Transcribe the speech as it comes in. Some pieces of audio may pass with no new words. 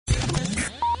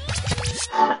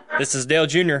This is Dale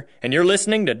Jr., and you're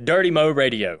listening to Dirty Mo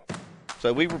Radio.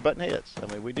 So we were butting heads. I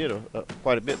mean, we did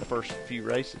quite a bit in the first few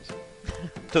races,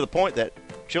 to the point that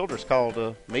Childress called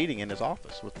a meeting in his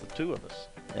office with the two of us.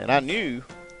 And I knew,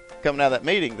 coming out of that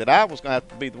meeting, that I was going to have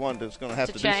to be the one that's going to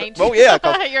have to change. do something. Oh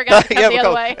yeah, you're going to come the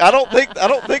other way. I don't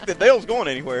think that Dale's going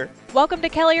anywhere. Welcome to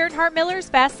Kelly Earnhardt Miller's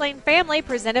Fast Lane Family,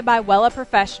 presented by Wella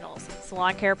Professionals.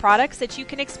 Salon care products that you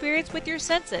can experience with your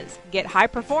senses. Get high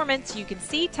performance you can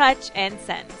see, touch, and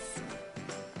sense.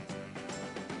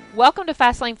 Welcome to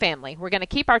Fast Lane Family. We're going to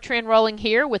keep our trend rolling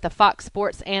here with a Fox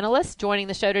Sports analyst joining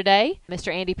the show today.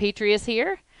 Mr. Andy Petrie is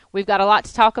here. We've got a lot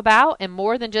to talk about and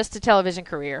more than just a television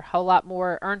career. A whole lot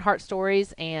more Earnhardt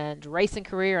stories and racing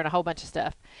career and a whole bunch of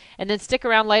stuff. And then stick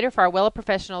around later for our Wella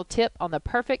Professional tip on the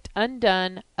perfect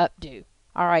undone updo.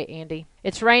 All right, Andy.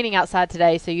 It's raining outside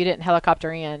today, so you didn't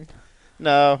helicopter in.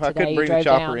 No, I couldn't bring the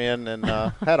chopper in, and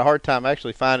had a hard time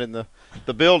actually finding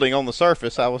the building on the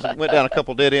surface. Went down a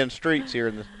couple dead end streets here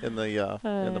in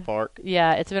the park.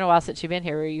 Yeah, it's been a while since you've been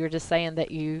here. You were just saying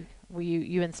that you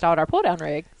installed our pull down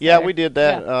rig. Yeah, we did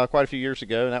that quite a few years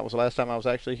ago, and that was the last time I was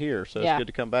actually here. So yeah. It's good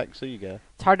to come back and see you guys.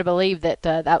 It's hard to believe that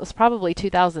that was probably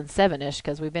 2007-ish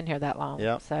because we've been here that long.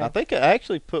 Yeah, so. I think I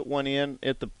actually put one in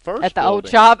at the first at the building. old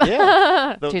shop.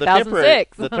 Yeah,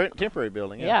 2006. The temporary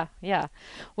building. Yeah. Yeah.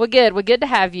 Well, good. Well, good to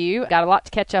have you. Got a lot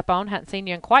to catch up on. Hadn't seen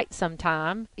you in quite some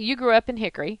time. You grew up in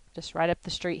Hickory, just right up the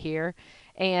street here,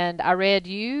 and I read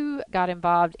you got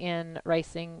involved in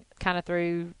racing kind of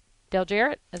through Dale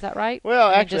Jarrett, is that right? Well,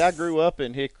 actually, I grew up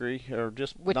in Hickory, or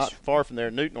just not far from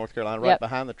there, Newton, North Carolina, right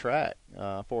behind the track,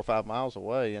 4 or 5 miles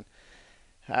away. And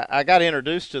I got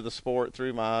introduced to the sport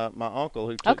through my uncle,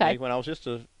 who took me when I was just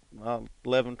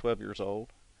 11, 12 years old.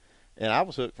 And I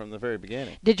was hooked from the very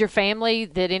beginning. Did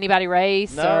anybody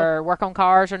race or work on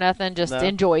cars or nothing? Just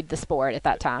enjoyed the sport at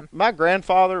that time? My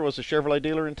grandfather was a Chevrolet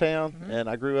dealer in town, and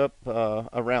I grew up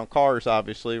around cars,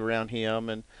 obviously, around him.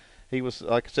 And he was,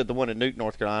 like I said, the one in Newton,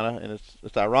 North Carolina, and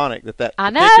it's ironic that I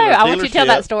know. I want you to tell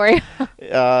that story.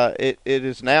 It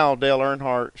is now Dale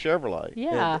Earnhardt Chevrolet.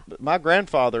 Yeah. And my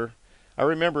grandfather, I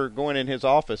remember going in his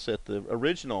office at the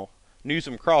original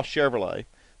Newsom Cross Chevrolet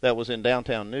that was in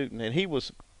downtown Newton, and he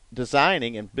was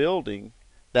designing and building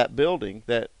that building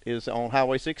that is on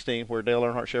Highway 16 where Dale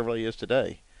Earnhardt Chevrolet is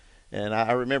today. And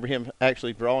I remember him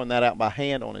actually drawing that out by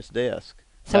hand on his desk.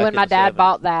 So when my dad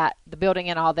bought the building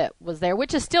and all that was there,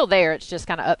 which is still there, it's just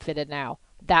kind of upfitted now.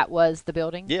 That was the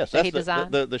building that he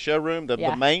designed? The showroom,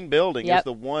 the main building is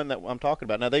the one that I'm talking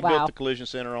about. Now, they built the collision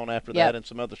center on after that and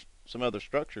some other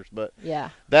structures, but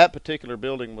that particular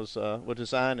building was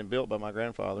designed and built by my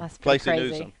grandfather. That's Placey crazy.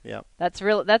 Newsom. Yeah. That's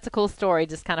a cool story,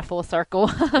 just kind of full circle,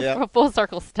 full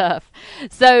circle stuff.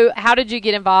 So how did you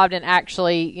get involved in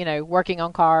actually, working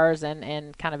on cars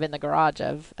and kind of in the garage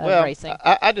of racing?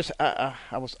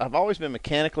 I've always been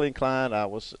mechanically inclined. I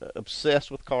was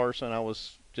obsessed with cars, and I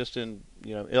was just in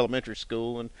elementary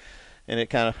school, and it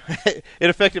kind of it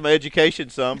affected my education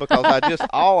some because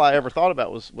all I ever thought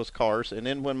about was cars. And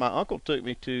then when my uncle took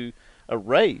me to a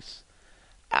race,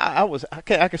 I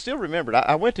can still remember it.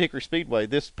 I went to Hickory Speedway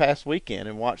this past weekend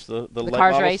and watched the late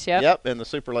cars models. Race, yep, and the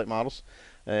super late models.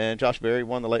 And Josh Berry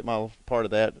won the late model part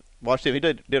of that. Watched him; he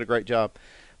did a great job.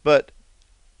 But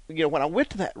when I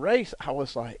went to that race, I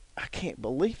was like, I can't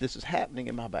believe this is happening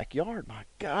in my backyard. My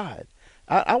God.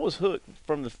 I was hooked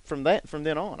from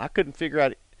then on. I couldn't figure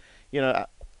out,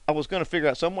 I was going to figure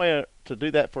out some way to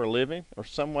do that for a living, or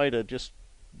some way to just,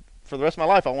 for the rest of my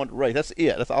life, I wanted to race. That's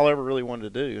it. That's all I ever really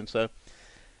wanted to do. And so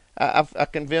I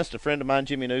convinced a friend of mine,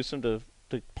 Jimmy Newsom, to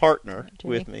partner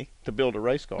with me to build a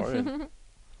race car.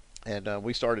 And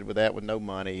we started with that with no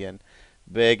money and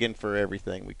begging for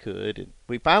everything we could. And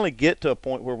we finally get to a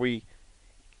point where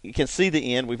you can see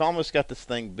the end. We've almost got this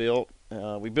thing built.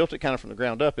 We built it kind of from the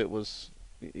ground up. It was,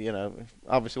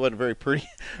 obviously wasn't a very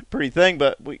pretty thing,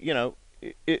 but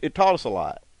it taught us a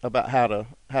lot about how to race.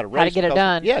 How to get it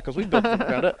done. Yeah, because we built it from the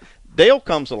ground up. Dale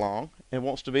comes along and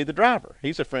wants to be the driver.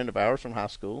 He's a friend of ours from high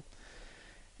school,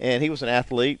 and he was an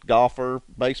athlete, golfer,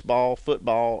 baseball,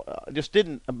 football. Just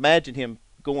didn't imagine him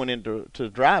going into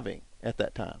driving at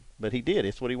that time. But he did.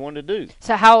 It's what he wanted to do.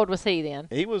 So how old was he then?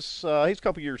 He was he's a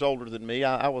couple years older than me.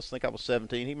 I think I was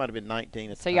 17. He might have been 19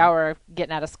 at the time. So y'all were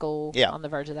getting out of school on the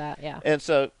verge of that, yeah. And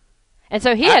so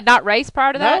he had not raced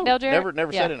prior to that, Dale Jarrett?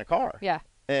 Never sat in a car. Yeah.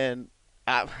 And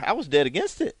I was dead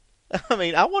against it. I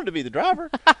mean, I wanted to be the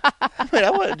driver. I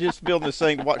wasn't just building this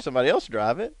thing to watch somebody else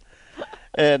drive it.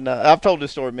 And I've told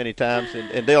this story many times,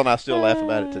 and Dale and I still laugh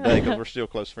about it today because we're still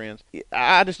close friends.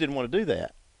 I just didn't want to do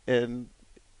that. And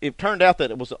it turned out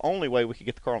that it was the only way we could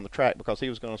get the car on the track because he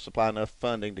was going to supply enough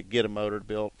funding to get a motor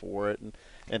built for it.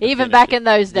 And to Even finish back it. in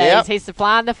those days, Yep. he's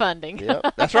supplying the funding.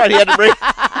 Yep, that's right. He had to bring.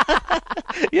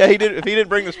 Yeah, he did. If he didn't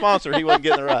bring the sponsor, he wasn't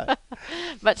getting it right.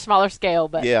 Much smaller scale,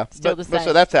 but Yeah, still the same. But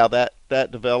so that's how that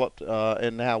developed,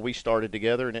 and how we started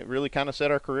together, and it really kind of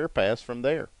set our career paths from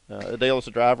there. Dale is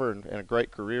a driver and a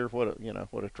great career. What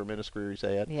a tremendous career he's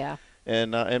had. Yeah.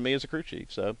 And me as a crew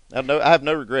chief. So I have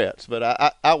no regrets, but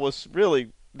I was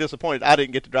really disappointed I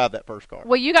didn't get to drive that first car.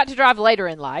 Well, you got to drive later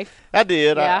in life. I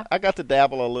did. Yeah. I got to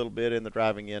dabble a little bit in the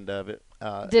driving end of it.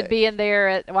 Did being there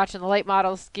at watching the late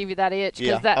models give you that itch? 'Cause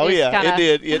Yeah. that Oh is yeah, kinda, it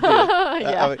did. It did.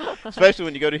 Yeah. I mean, especially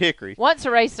when you go to Hickory. Once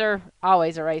a racer,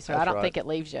 always a racer. That's I don't right. think it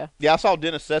leaves you. Yeah, I saw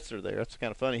Dennis Setzer there. That's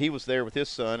kind of funny. He was there with his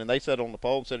son, and they sat on the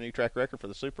pole and set a new track record for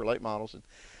the super late models. And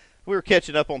we were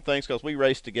catching up on things because we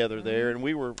raced together there, and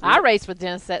we were. I raced with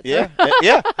Dennis Setzer. Yeah,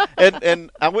 yeah.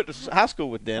 And I went to high school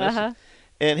with Dennis. Uh-huh.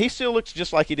 And he still looks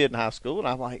just like he did in high school. And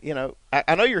I'm like,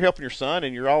 I know you're helping your son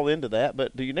and you're all into that,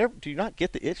 but do you not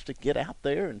get the itch to get out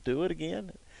there and do it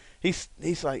again? He's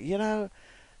like,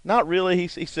 not really.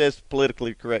 He says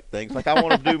politically correct things like, I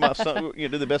want to do my son, do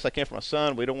the best I can for my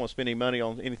son. We don't want to spend any money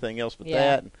on anything else but Yeah.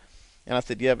 that. And I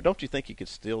said, yeah, but don't you think you could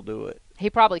still do it?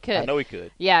 He probably could. I know he could.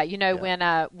 Yeah,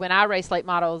 when I raced late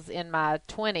models in my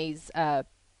 20s,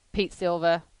 Pete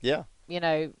Silva, Yeah.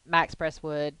 Max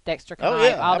Presswood, Dexter Oh,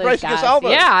 Knight, yeah. all I've those raced guys. against all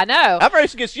those. Yeah, I know. I've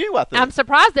raced against you, I think. I'm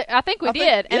surprised that I think we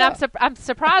did, and yeah. I'm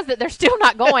surprised that they're still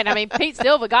not going. I mean, Pete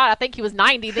Silva, God, I think he was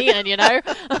 90 then,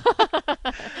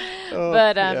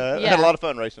 But I had a lot of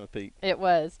fun racing with Pete. It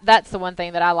was. That's the one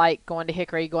thing that I like going to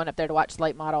Hickory, going up there to watch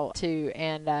late model too,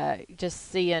 and just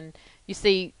seeing. You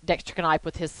see Dexter Knipe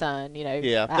with his son.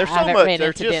 Yeah, I there's so haven't much. ran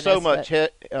There's into just so Dennis,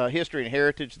 much history and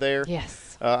heritage there.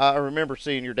 Yes. I remember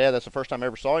seeing your dad. That's the first time I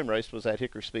ever saw him race was at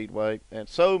Hickory Speedway, and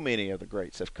so many of the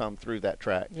greats have come through that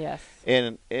track. Yes.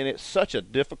 And it's such a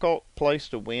difficult place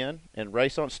to win and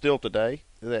race on still today.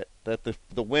 That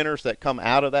the winners that come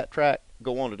out of that track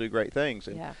go on to do great things.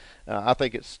 And Yeah. I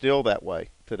think it's still that way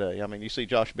today. I mean, you see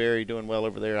Josh Berry doing well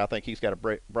over there. I think he's got a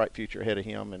bright future ahead of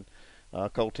him. And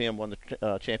Cole Tim won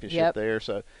the championship there.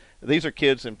 So these are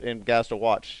kids and guys to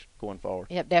watch going forward.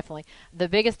 Yep, definitely. The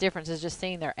biggest difference is just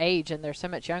seeing their age, and they're so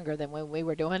much younger than when we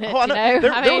were doing it. Oh, I know.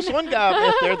 There I mean, was one guy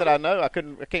out there that I know. I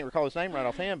can't recall his name right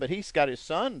offhand, but he's got his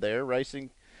son there racing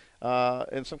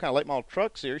in some kind of late model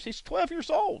truck series. He's 12 years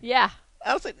old. Yeah.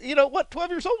 I said, 12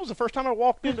 years old was the first time I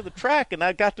walked into the track and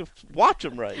I got to watch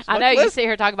him race. I know you see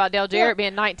her talk about Dale Jarrett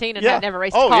being 19 and had never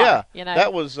raced a car. Oh yeah, You know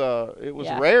that was it was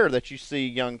rare that you see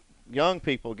young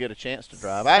people get a chance to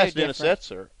drive. I asked Dennis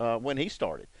Setzer when he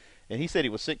started, and he said he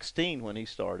was 16 when he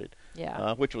started.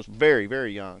 Yeah. Which was very,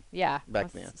 very young. Yeah.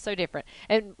 Back then. So different.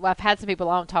 And I've had some people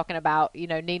on talking about,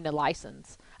 needing a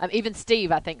license. Even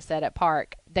Steve, I think, said at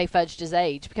Park, they fudged his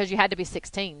age because you had to be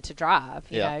 16 to drive.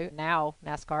 You know, now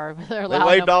NASCAR, they're they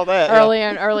waived all that earlier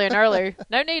and earlier.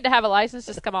 No need to have a license,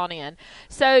 just come on in.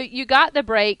 So you got the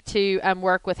break to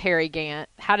work with Harry Gant.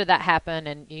 How did that happen?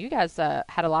 And you guys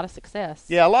had a lot of success.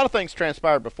 Yeah, a lot of things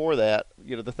transpired before that.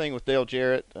 The thing with Dale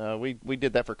Jarrett, we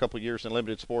did that for a couple of years in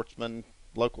Limited Sportsman,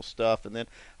 local stuff, and then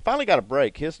finally got a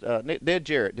break. Ned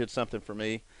Jarrett did something for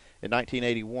me in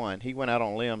 1981. He went out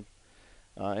on a limb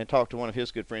and talked to one of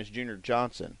his good friends, Junior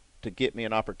Johnson, to get me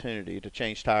an opportunity to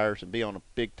change tires and be on a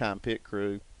big-time pit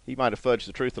crew. He might have fudged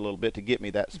the truth a little bit to get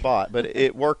me that spot, but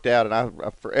it worked out, and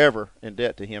I'm forever in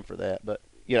debt to him for that. But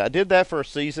I did that for a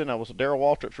season. I was Darrell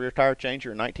Waltrip's rear tire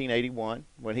changer in 1981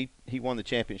 when he won the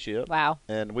championship. Wow.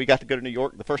 And we got to go to New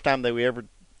York. The first time that we ever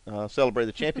celebrated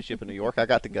the championship in New York, I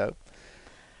got to go.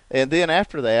 And then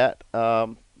after that,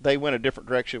 they went a different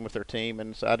direction with their team,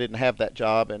 and so I didn't have that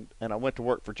job, and I went to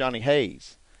work for Johnny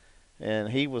Hayes, and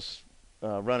he was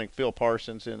running Phil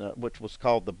Parsons in which was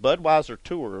called the Budweiser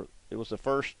Tour. It was the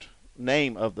first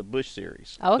name of the Busch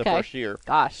Series. Oh, okay. The first year.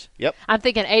 Gosh. Yep. I'm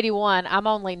thinking 81. I'm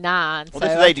only 9. Well, so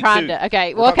this is I'm 82. trying to.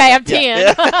 Okay. Well, okay. I'm 10.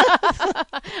 Yeah.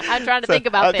 I'm trying to think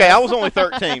about this. Okay, I was only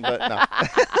 13, but no.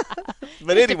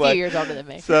 But Just anyway, a few years older than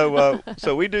me.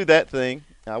 So we do that thing.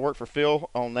 I worked for Phil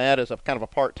on that as a kind of a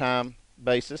part-time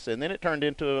basis, and then it turned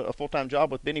into a full-time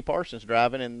job with Benny Parsons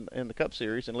driving in the Cup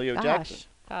Series and Leo Jackson.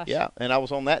 Gosh. Yeah, and I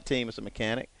was on that team as a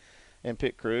mechanic and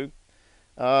pit crew.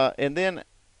 And then,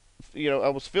 I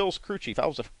was Phil's crew chief. I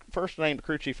was the first named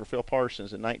crew chief for Phil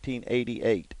Parsons in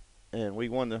 1988, and we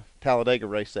won the Talladega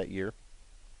race that year.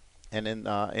 And then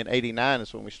in 89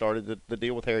 is when we started the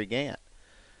deal with Harry Gant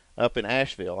up in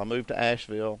Asheville. I moved to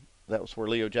Asheville. That was where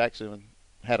Leo Jackson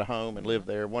had a home and lived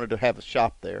there, wanted to have a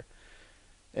shop there.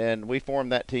 And we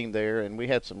formed that team there, and we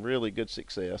had some really good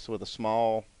success with a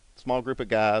small group of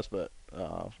guys, but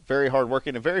very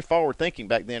hard-working and very forward-thinking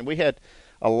back then. We had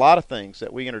a lot of things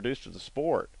that we introduced to the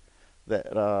sport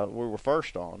that we were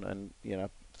first on, and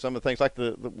some of the things like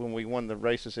the when we won the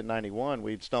races in '91,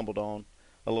 we'd stumbled on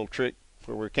a little trick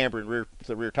where we were cambering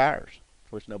the rear tires,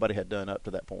 which nobody had done up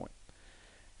to that point.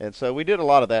 And so we did a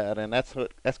lot of that, and that's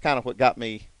kind of what got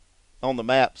me on the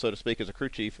map, so to speak, as a crew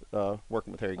chief,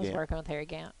 working with Harry Gant. Working with Harry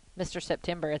Gant, Mr.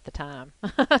 September at the time.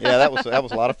 Yeah, that was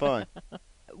a lot of fun.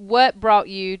 What brought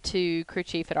you to crew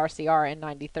chief at RCR in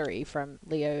 '93 from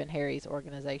Leo and Harry's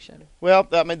organization? Well,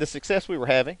 I mean, the success we were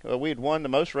having, we had won the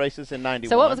most races in '91.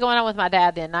 So what was going on with my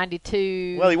dad then?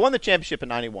 '92. Well, he won the championship in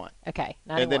 '91. Okay,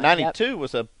 91. And then '92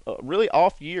 was a really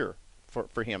off year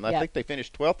for him. I Yep. think they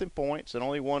finished 12th in points and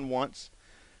only won once,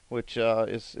 which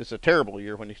is a terrible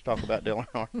year when you talk about Dale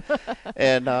Earnhardt.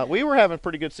 And we were having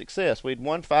pretty good success. We'd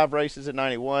won 5 races in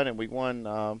 '91, and we won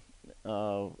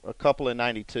a couple in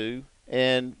 '92.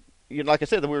 And like I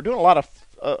said, we were doing a lot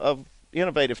of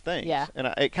innovative things. Yeah. And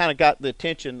it kind of got the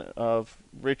attention of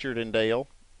Richard and Dale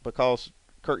because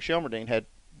Kirk Shelmerdine had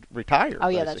retired. Oh,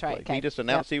 yeah, basically. that's right. Okay. He just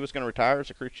announced he was going to retire as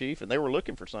a crew chief, and they were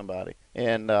looking for somebody.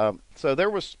 And so there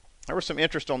was some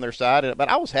interest on their side, but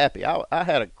I was happy. I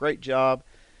had a great job.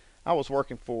 I was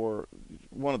working for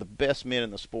one of the best men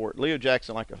in the sport. Leo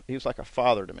Jackson, he was like a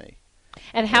father to me.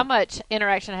 And how much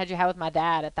interaction had you had with my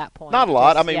dad at that point? Not a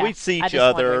lot. I mean, Yeah. we'd see I each just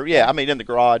other. wondered. Yeah, I mean, in the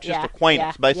garage, just Yeah,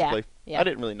 acquaintance, yeah, basically. yeah. I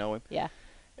didn't really know him. Yeah.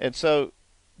 And so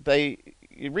they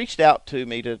reached out to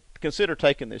me to consider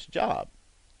taking this job.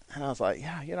 And I was like,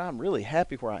 yeah, I'm really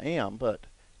happy where I am. But,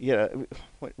 when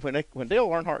Dale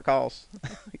Earnhardt calls,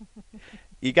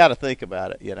 you got to think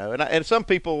about it, And some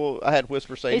people, I had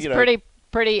whispers say, He's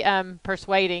pretty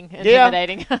persuading, Yeah.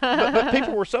 intimidating.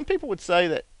 but some people would say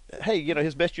that, hey,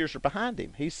 his best years are behind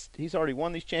him. He's already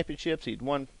won these championships. He'd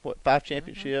won 5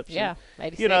 championships. Yeah, and,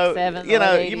 86, 7, you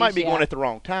late might be 80s, going yeah. at the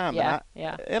wrong time. Yeah,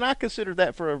 And I considered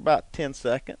that for about 10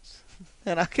 seconds,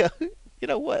 and I go, you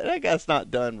know what? That guy's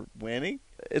not done winning.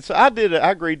 And so I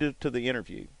agreed to the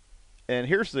interview, and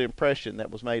here's the impression that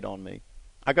was made on me.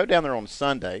 I go down there on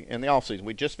Sunday in the off season.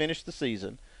 We just finished the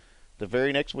season. The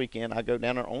very next weekend, I go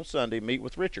down there on Sunday, meet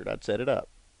with Richard. I'd set it up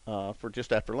for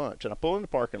just after lunch, and I pull in the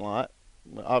parking lot.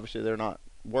 Obviously, they're not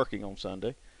working on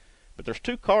Sunday, but there's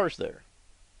 2 cars there,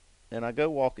 and I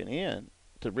go walking in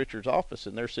to Richard's office,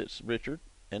 and there sits Richard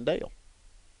and Dale.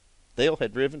 Dale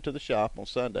had driven to the shop on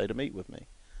Sunday to meet with me.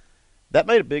 That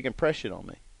made a big impression on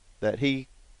me, that he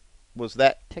was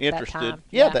that Took interested. that time.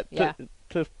 Yeah,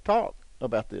 to talk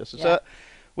about this. And Yeah. so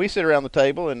we sit around the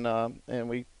table and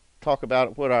we talk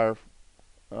about what our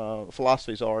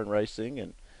philosophies are in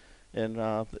racing, and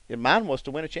mine was to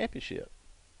win a championship.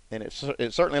 And it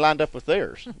certainly lined up with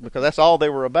theirs because that's all they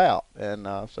were about. And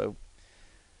so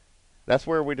that's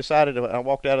where we decided. I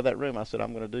walked out of that room. I said,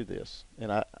 I'm going to do this.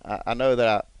 And I know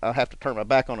that I have to turn my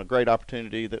back on a great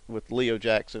opportunity with Leo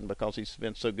Jackson because he's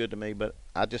been so good to me, but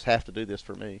I just have to do this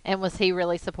for me. And was he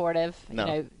really supportive?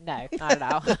 No. No, not at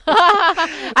all.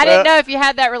 I didn't know if you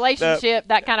had that relationship,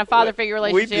 that kind of father figure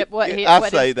relationship. I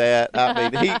say that. I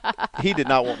mean, he did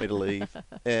not want me to leave,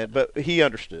 but he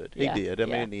understood. He Yeah, did. I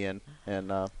mean, yeah. in the end,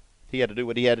 and he had to do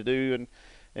what he had to do,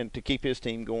 and to keep his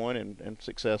team going and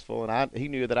successful. And he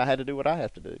knew that I had to do what I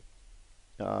have to do.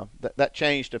 That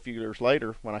changed a few years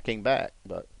later when I came back.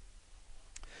 But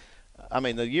I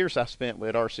mean, the years I spent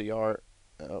with RCR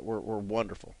were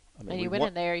wonderful. I mean, And you went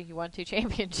in there, you won 2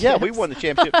 championships. Yeah, we won the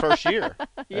championship first year.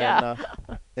 Yeah.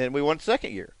 And we won the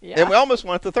second year. Yeah. And we almost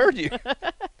won it the third year.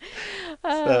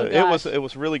 Oh, So gosh. it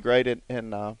was really great,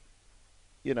 and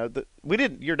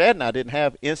your dad and I didn't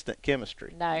have instant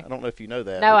chemistry. No. I don't know if you know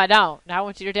that. No, I don't. I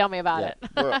want you to tell me about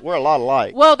Yeah. it. we're a lot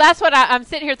alike. Well, that's what I'm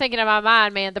sitting here thinking in my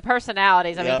mind, man. The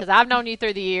personalities. I mean, Yeah. because I've known you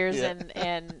through the years, Yeah.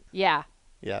 and yeah,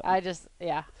 Yeah, I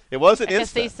it wasn't can instant.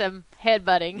 see some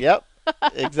headbutting. Yep,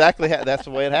 exactly. That's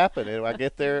the way it happened. And I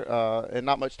get there, and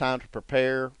not much time to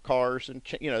prepare cars, and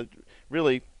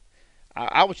really,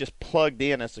 I was just plugged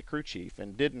in as the crew chief,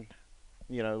 and didn't,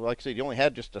 like I said, you only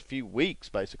had just a few weeks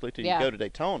basically till Yeah. you go to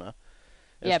Daytona.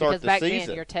 And Yeah, start because the back season.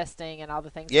 then you're testing and all the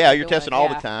things. Yeah, that you're doing. testing all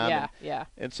the Yeah, time, Yeah, and- yeah.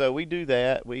 And so we do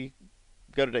that. We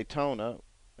go to Daytona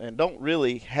and don't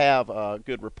really have a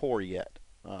good rapport yet.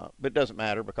 But it doesn't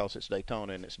matter because it's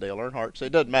Daytona and it's Dale Earnhardt, so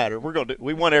it doesn't matter.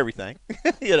 We won everything,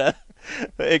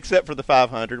 except for the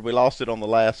 500. We lost it on the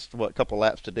last couple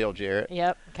laps to Dale Jarrett.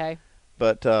 Yep. Okay.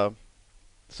 But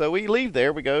so we leave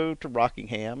there. We go to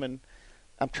Rockingham, and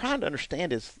I'm trying to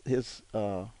understand his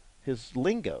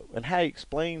lingo and how he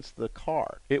explains the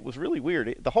car. It was really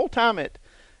weird. The whole time at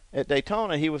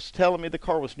Daytona, he was telling me the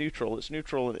car was neutral. It's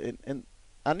neutral, and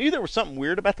I knew there was something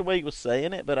weird about the way he was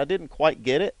saying it, but I didn't quite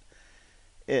get it.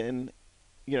 And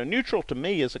neutral to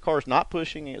me is the car's not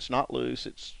pushing, it's not loose,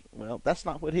 it's Well, that's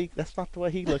not the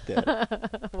way he looked at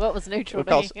it. What was neutral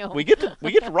Because to him? we get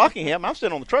to Rockingham. I'm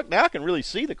sitting on the truck now. I can really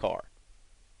see the car.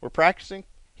 We're practicing.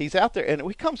 He's out there, and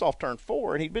he comes off turn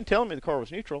 4, and he'd been telling me the car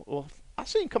was neutral. Well, I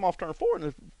see him come off turn 4, and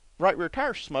the right rear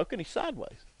tire's smoking. He's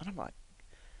sideways, and I'm like,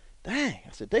 "Dang!"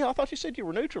 I said, "Dale, I thought you said you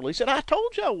were neutral." He said, "I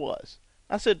told you I was."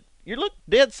 I said, "You look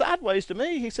dead sideways to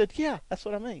me." He said, "Yeah, that's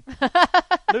what I mean,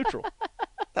 neutral."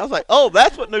 I was like, "Oh,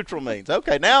 that's what neutral means."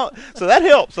 Okay, now so that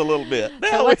helps a little bit.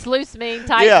 Now So what's loose mean,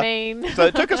 tight mean? So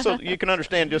it took us. You can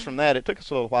understand just from that. It took us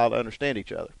a little while to understand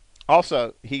each other.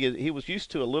 Also, he was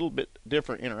used to a little bit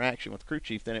different interaction with the crew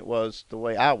chief than it was the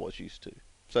way I was used to.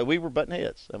 So we were butting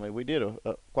heads. I mean, we did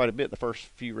quite a bit the first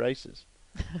few races,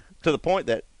 to the point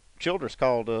that Childress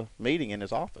called a meeting in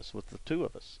his office with the two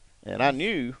of us, and I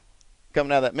knew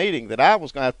coming out of that meeting that I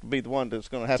was going to have to be the one that's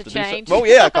going to have to do change.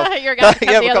 something. Oh yeah, You're going to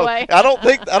come the other way. I don't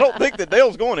think that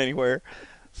Dale's going anywhere.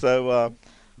 So,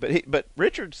 but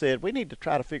Richard said we need to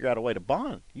try to figure out a way to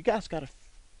bond. You guys got to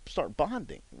start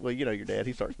bonding. Well, you know your dad.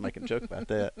 He starts making a joke about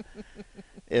that.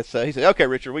 And so he said, "Okay,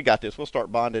 Richard, we got this. We'll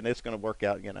start bonding. It's going to work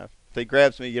out." So he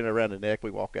grabs me, around the neck.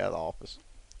 We walk out of the office.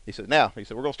 He said, "Now," he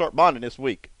said, "we're going to start bonding this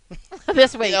week."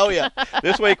 This week. Oh yeah,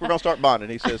 this week we're going to start bonding.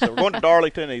 He says, "So we're going to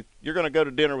Darlington. You're going to go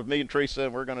to dinner with me and Teresa,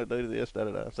 and we're going to do this." Da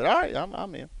da da. I said, "All right,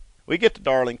 I'm in." We get to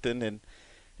Darlington, and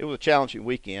it was a challenging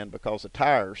weekend because the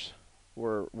tires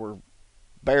were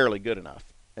barely good enough,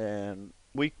 and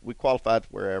we qualified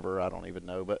wherever, I don't even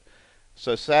know, but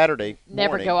so Saturday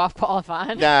Never morning, go off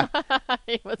qualifying. Nah.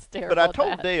 He was terrible. but I at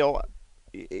told that. Dale,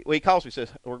 he calls me,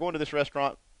 says, "We're going to this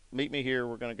restaurant. Meet me here.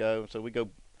 We're going to go." So we go.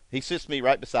 He sits me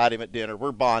right beside him at dinner.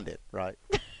 We're bonded, right?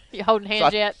 You holding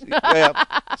hands yet?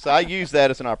 So I used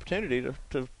that as an opportunity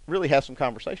to really have some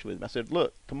conversation with him. I said,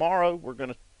 "Look, tomorrow we're going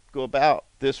to go about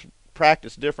this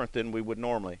practice different than we would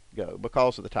normally go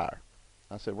because of the tire."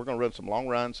 I said, "We're going to run some long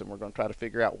runs, and we're going to try to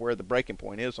figure out where the breaking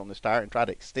point is on this tire and try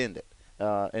to extend it,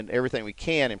 and everything we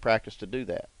can in practice to do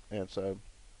that." And so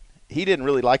he didn't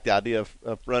really like the idea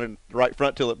of running the right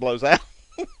front till it blows out.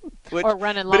 Or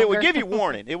running But longer. it would give you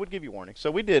warning. It would give you warning. So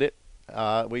we did it.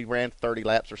 We ran 30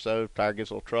 laps or so. Tire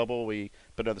gives a little trouble. We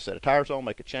put another set of tires on,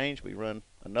 make a change. We run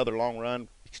another long run,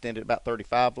 extended about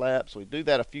 35 laps. We do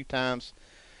that a few times,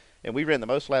 and we ran the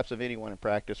most laps of anyone in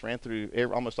practice, ran through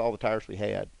almost all the tires we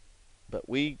had. But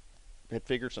we had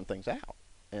figured some things out.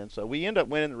 And so we end up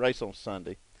winning the race on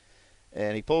Sunday.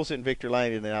 And he pulls in Victor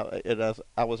Lane, and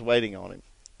I was waiting on him.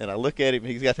 And I look at him,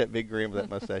 he's got that big grin with that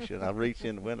mustache, and I reach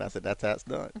in the window, I said, "That's how it's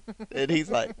done." And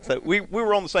he's like, so we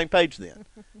were on the same page then.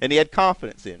 And he had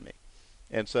confidence in me.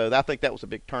 And so I think that was a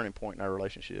big turning point in our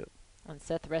relationship. And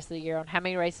set the rest of the year on. How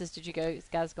many races did you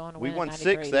guys go on to We win? won in 6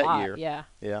 93? that Lot. year. Yeah.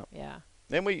 Yeah. Yeah.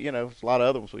 Then we, there's a lot of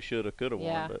other ones we should have, could have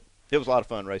Yeah. won, but it was a lot of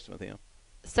fun racing with him.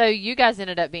 So you guys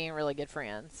ended up being really good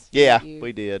friends. Yeah,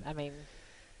 we did. I mean,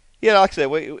 Yeah, like I said,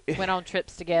 we went on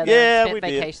trips together. Yeah, and we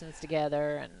spent did. vacations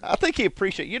together. And I think he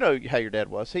appreciated, how your dad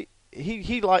was.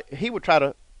 He would try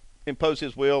to impose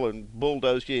his will and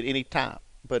bulldoze you at any time.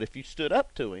 But if you stood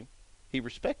up to him, he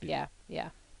respected you. yeah, yeah.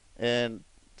 And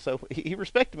so he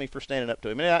respected me for standing up to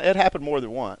him. And it happened more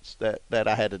than once that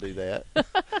I had to do that.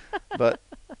 but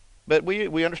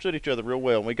we understood each other real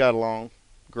well, and we got along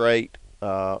great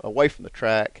away from the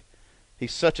track.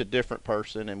 He's such a different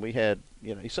person, and we had,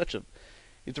 he's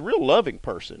a real loving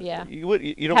person. Yeah. You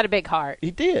don't Had a big heart. He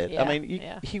did. Yeah, I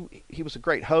mean, he was a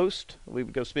great host. We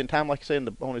would go spend time, like I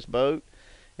said, on his boat,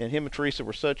 and him and Teresa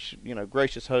were such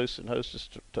gracious hosts and hostess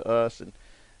to us,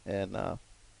 and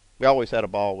we always had a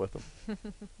ball with them.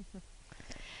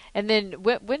 And then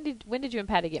when did you and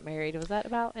Patty get married? Was that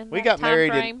about in We that got time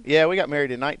married frame? we got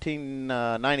married in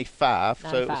 1995.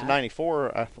 So it was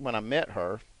 94 when I met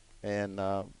her, and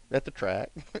at the track.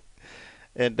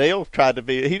 And Dale tried to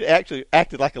be. He actually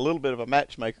acted like a little bit of a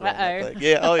matchmaker on that thing.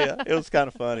 Yeah, oh yeah, it was kind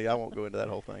of funny. I won't go into that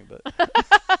whole thing, but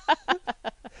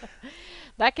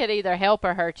That could either help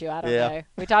or hurt you. I don't Yeah. know.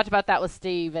 We talked about that with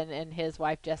Steve and his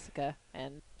wife Jessica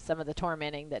and some of the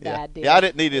tormenting that yeah, Dad did. yeah, I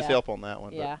didn't need his Yeah. help on that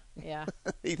one. Yeah, yeah,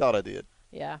 But he thought I did.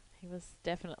 yeah. He was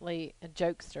definitely a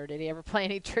jokester. Did he ever play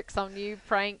any tricks on you,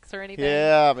 pranks or anything?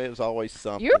 Yeah, I mean, it was always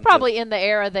something. You were probably in the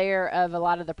era there of a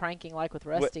lot of the pranking, like with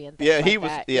Rusty and things Yeah, like he was.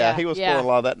 that. Yeah, he was pulling a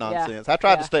lot of that Yeah. nonsense. I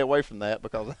tried Yeah. to stay away from that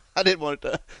because I didn't want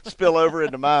it to spill over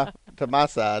into my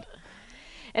side.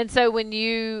 And so when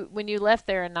you left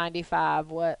there in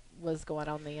 '95, what was going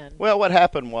on then? Well, what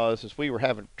happened was we were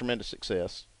having tremendous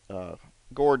success.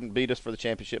 Gordon beat us for the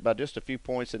championship by just a few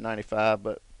points in '95,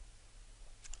 but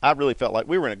I really felt like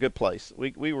we were in a good place.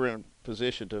 We were in a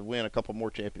position to win a couple more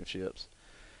championships.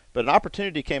 But an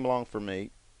opportunity came along for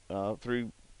me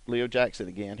through Leo Jackson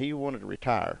again. He wanted to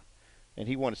retire, and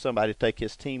he wanted somebody to take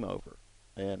his team over.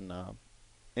 and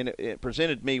it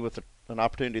presented me with an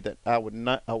opportunity that I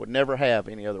would never have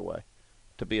any other way,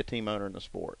 to be a team owner in the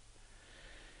sport.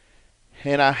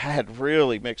 And I had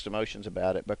really mixed emotions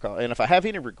about it, and if I have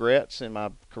any regrets in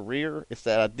my career, it's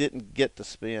that I didn't get to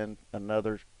spend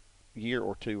another year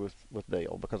or two with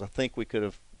Dale, because I think we could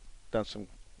have done some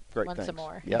great things. Some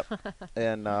more. Yep.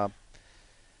 And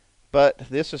but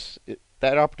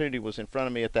that opportunity was in front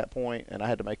of me at that point, and I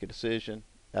had to make a decision.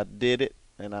 I did it,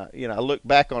 and I look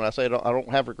back on it. I say I don't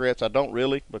have regrets. I don't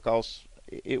really, because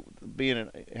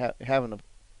having the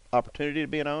opportunity to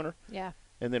be an owner, yeah,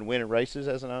 and then winning races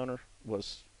as an owner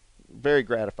was very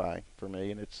gratifying for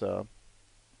me, and it's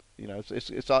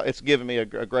given me a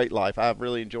great life. I've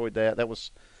really enjoyed that. That was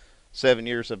 7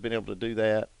 years I've been able to do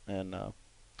that. And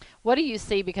what do you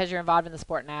see, because you're involved in the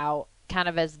sport now, kind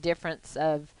of as difference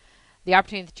of the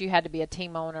opportunity that you had to be a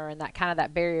team owner and that kind of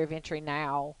that barrier of entry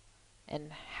now,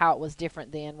 and how it was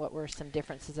different then? What were some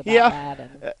differences about that?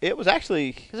 And it was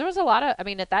actually, because there was a lot of,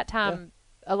 at that time,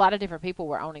 a lot of different people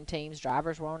were owning teams.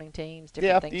 Drivers were owning teams.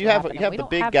 Different things you have the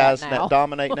big guys that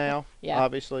dominate now,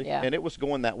 obviously, and it was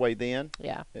going that way then.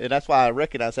 Yeah, and that's why I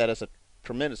recognize that as a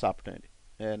tremendous opportunity,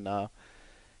 and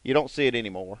you don't see it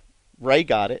anymore. Ray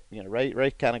got it. Ray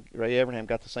Evernham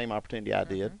got the same opportunity I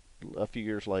did a few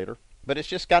years later. But it's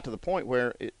just got to the point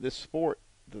where this sport,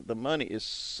 the money is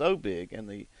so big and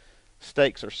the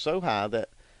stakes are so high that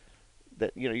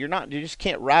you just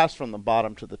can't rise from the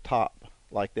bottom to the top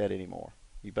like that anymore.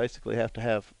 You basically have to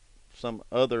have some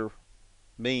other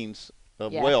means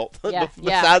of wealth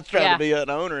besides trying to be an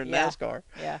owner in NASCAR.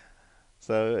 Yeah.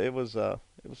 So it was a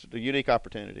unique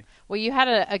opportunity. Well, you had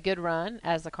a good run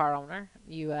as a car owner.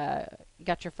 You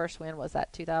got your first win. Was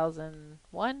that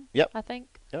 2001? Yep. I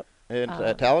think. Yep. And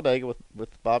at Talladega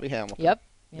with Bobby Hamilton.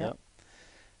 Yep.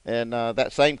 And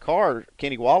that same car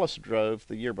Kenny Wallace drove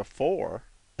the year before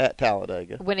at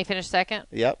Talladega. When he finished second?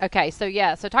 Yep. Okay, so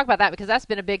talk about that, because that's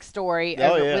been a big story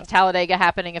with Talladega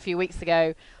happening a few weeks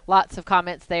ago. Lots of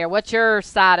comments there. What's your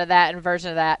side of that and version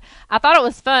of that? I thought it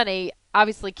was funny.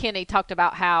 Obviously, Kenny talked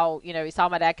about how, he saw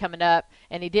my dad coming up,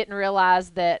 and he didn't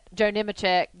realize that Joe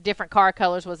Nemechek, different car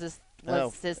colors, was his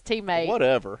teammate.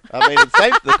 Whatever.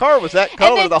 The car was that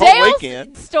color the whole Dale's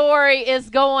weekend. Story is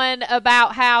going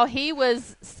about how he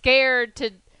was scared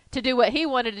to do what he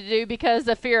wanted to do because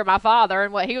of fear of my father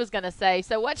and what he was going to say.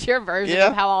 So what's your version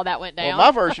of how all that went down?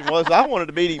 Well, my version was I wanted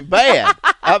to beat him bad.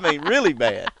 Really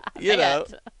bad. You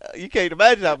can't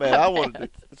imagine how bad I wanted to.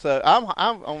 So I'm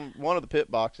on one of the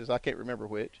pit boxes. I can't remember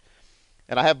which.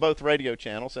 And I have both radio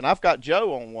channels, and I've got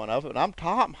Joe on one of them. And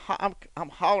I'm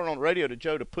hollering on the radio to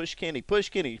Joe to push Kenny.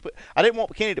 I didn't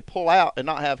want Kenny to pull out and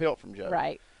not have help from Joe.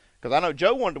 Right. Because I know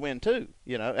Joe wanted to win too,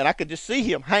 and I could just see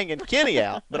him hanging Kenny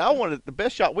out. But the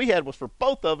best shot we had was for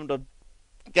both of them to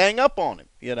gang up on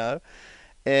him,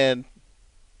 And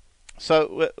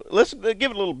so let's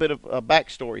give it a little bit of a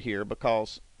backstory here,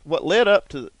 because what led up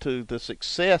to the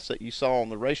success that you saw on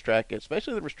the racetrack,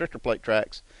 especially the restrictor plate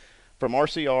tracks, from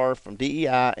RCR, from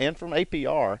DEI, and from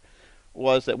APR,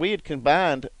 was that we had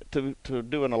combined to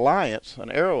do an alliance,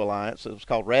 an aero alliance. It was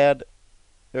called RAD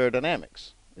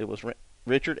Aerodynamics. It was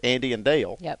Richard, Andy, and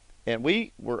Dale. Yep.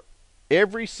 And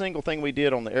every single thing we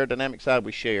did on the aerodynamic side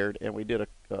we shared, and we did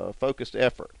a focused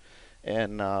effort.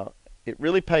 And it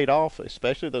really paid off,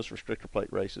 especially those restrictor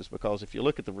plate races, because if you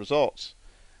look at the results,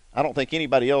 I don't think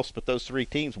anybody else but those three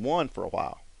teams won for a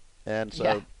while. And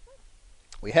so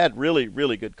we had really,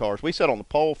 really good cars. We sat on the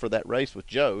pole for that race with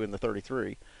Joe in the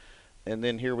 33. And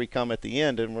then here we come at the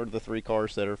end, and we're the three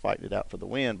cars that are fighting it out for the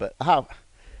win. But I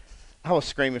was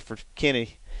screaming for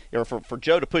Kenny, or for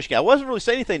Joe to push me. I wasn't really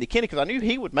saying anything to Kenny because I knew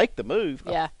he would make the move.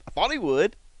 Yeah. I thought he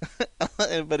would,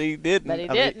 but he didn't. But he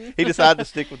didn't. He decided to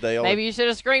stick with Dale. Maybe you should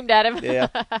have screamed at him. Yeah.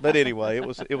 But anyway, it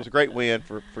was a great win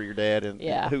for your dad, and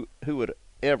who would have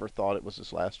ever thought it was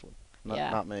his last one?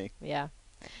 Not me. Yeah.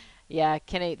 Yeah,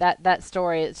 Kenny, that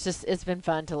story, it's been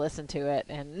fun to listen to it,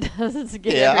 and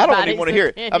I don't even want to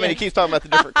hear it. He keeps talking about the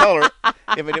different color.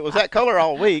 It was that color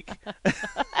all week.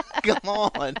 Come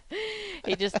on.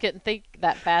 He just couldn't think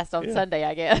that fast on Sunday,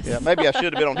 I guess. Yeah, maybe I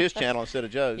should have been on his channel instead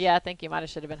of Joe's. Yeah, I think you might have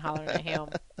should have been hollering at him.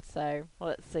 So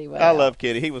let's see what. I love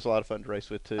Kenny. He was a lot of fun to race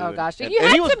with too. Oh gosh, and you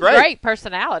had he was some great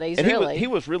personalities. And really, he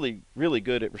was really, really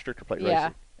good at restrictor plate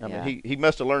racing. He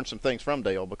must have learned some things from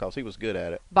Dale because he was good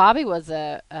at it. Bobby was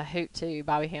a hoot too.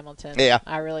 Bobby Hamilton. Yeah,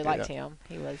 I really liked him.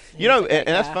 He was. And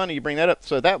that's funny you bring that up.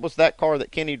 So that was that car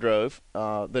that Kenny drove.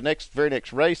 The very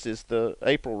next race is the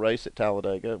April race at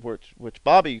Talladega, which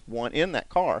Bobby won in that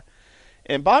car.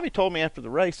 And Bobby told me after the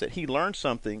race that he learned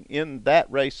something in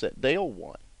that race that Dale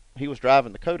won. He was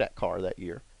driving the Kodak car that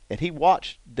year, and he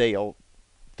watched Dale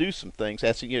do some things.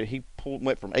 As he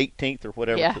went from 18th or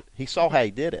whatever. Yeah. He saw how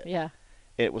he did it. Yeah.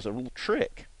 And it was a little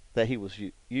trick that he was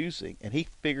using, and he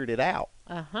figured it out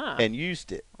Uh-huh. and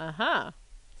used it. Uh-huh.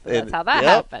 So And- that's how that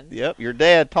yep, happened. Yep, your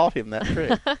dad taught him that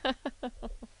trick.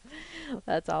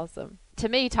 That's awesome. To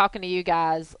me, talking to you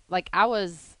guys, like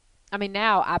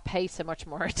now I pay so much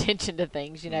more attention to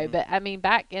things, Mm-hmm. but I mean,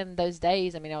 back in those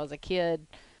days, I was a kid.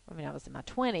 I was in my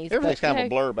 20s. Everything's but, kind of a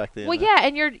blur back then. Well, huh? yeah,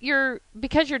 and you're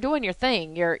because you're doing your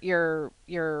thing. You're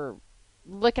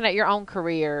looking at your own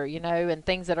career, and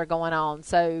things that are going on.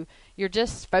 So you're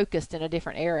just focused in a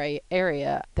different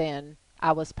area than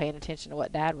I was paying attention to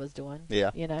what Dad was doing.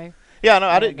 Yeah. Yeah, I know.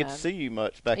 I didn't And, get to see you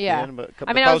much back yeah. then. But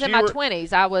I was in my because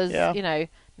 20s. I was, Yeah.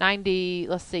 90.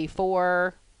 Let's see,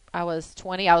 4. I was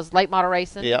 20. I was late model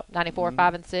racing. Yep. 94, Mhm.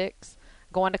 5, and 6.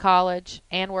 Going to college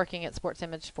and working at Sports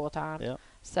Image full time. Yep.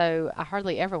 So I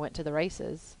hardly ever went to the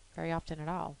races very often at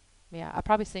all. Yeah, I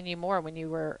probably seen you more when you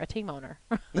were a team owner.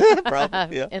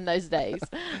 Probably, yeah. In those days.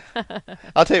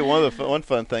 I'll tell you one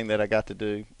fun thing that I got to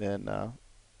do, and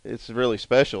it's really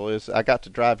special, is I got to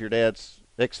drive your dad's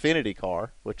Xfinity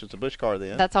car, which was a Busch car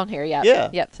then. That's on here. Yeah. Yeah.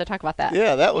 Yep. So talk about that.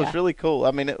 Yeah, that was Yeah. really cool.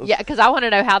 I mean, it was. Yeah, because I want to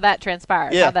know how that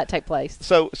transpired. Yeah. How that took place.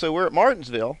 So we're at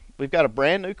Martinsville. We've got a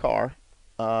brand new car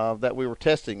that we were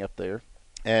testing up there,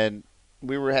 and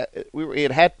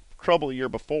it had trouble the year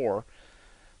before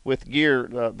with gear.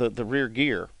 The rear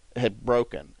gear had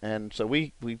broken, and so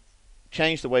we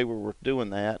changed the way we were doing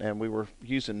that, and we were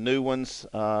using new ones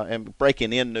and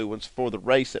breaking in new ones for the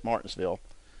race at Martinsville.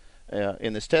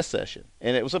 In this test session,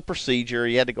 and it was a procedure.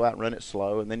 You had to go out and run it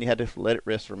slow, and then you had to let it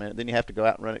rest for a minute. Then you have to go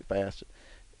out and run it fast.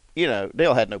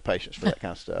 Dale had no patience for that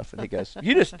kind of stuff, and he goes,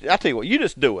 I tell you what, you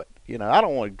just do it. I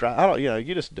don't want to drive.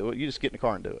 You just do it. You just get in the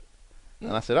car and do it."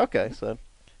 And I said, "Okay." So,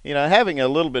 having a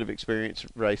little bit of experience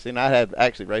racing, I had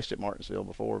actually raced at Martinsville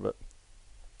before, but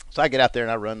so I get out there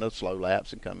and I run those slow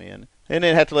laps and come in, and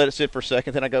then have to let it sit for a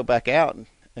second. Then I go back out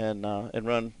and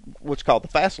run what's called the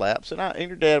fast laps. And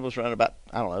your dad was running about,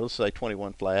 I don't know, let's say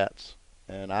 21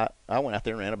 and I went out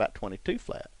there and ran about 22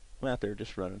 flat. Went out there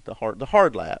just running the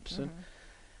hard laps, and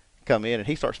come in, and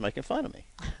he starts making fun of me.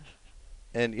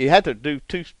 And you had to do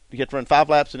you had to run 5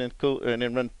 laps and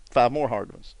then run 5 more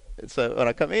hard ones. And so when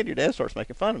I come in, your dad starts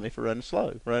making fun of me for running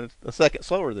slow, running a second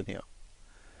slower than him.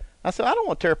 I said, "I don't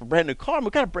want to tear up a brand new car.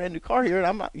 We've got a brand new car here, and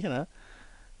I'm not,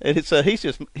 And it's,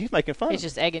 he's making fun of me. He's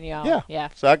just egging you on. Yeah. Yeah.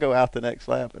 So I go out the next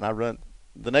lap, and I run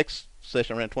the next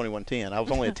session. I ran 21:10. I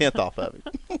was only a tenth off of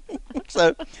him.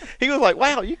 So he was like,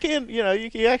 "Wow, you can,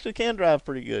 you actually can drive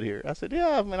pretty good here." I said,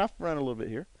 "Yeah, I've run a little bit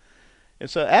here." And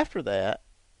so after that,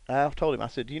 I told him, I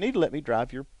said, "You need to let me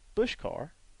drive your Busch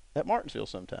car at Martinsville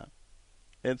sometime."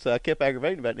 And so I kept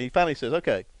aggravating about it. And he finally says,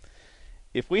 "Okay,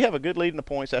 if we have a good lead in the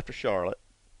points after Charlotte,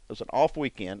 it was an off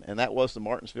weekend, and that was the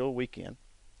Martinsville weekend,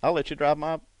 I'll let you drive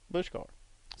my Busch car."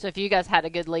 So if you guys had a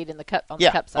good lead in the cup on the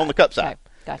cup side. on the cup side. Okay.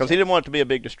 Gotcha. Because he didn't want it to be a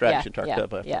big distraction to our yeah,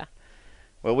 cup after. Yeah.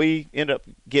 Well, we ended up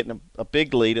getting a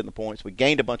big lead in the points. We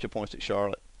gained a bunch of points at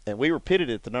Charlotte, and we were pitted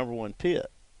at the number 1 pit,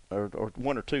 or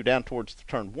 1 or 2 down towards the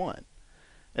turn 1.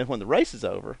 And when the race is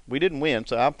over, we didn't win,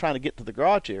 so I'm trying to get to the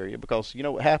garage area because you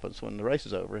know what happens when the race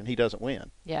is over and he doesn't win.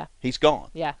 Yeah. He's gone.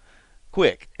 Yeah.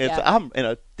 Quick. And so Yeah. I'm in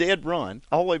a dead run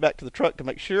all the way back to the truck to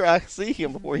make sure I see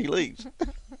him before he leaves.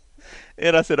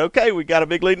 And I said, "Okay, we got a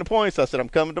big lead in the points." I said, "I'm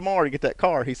coming tomorrow to get that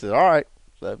car." He said, "All right."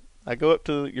 So I go up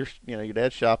to your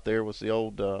dad's shop. There was the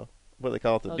old, what do they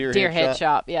call it, the Deer head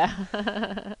shop. shop.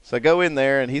 Yeah. So I go in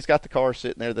there, and he's got the car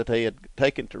sitting there that they had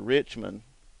taken to Richmond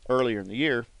earlier in the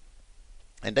year.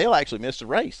 And Dale actually missed a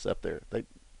race up there.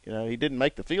 He didn't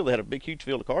make the field. They had a big, huge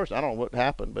field of cars. I don't know what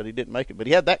happened, but he didn't make it. But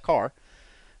he had that car.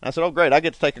 And I said, "Oh, great. I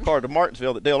get to take a car to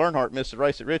Martinsville that Dale Earnhardt missed a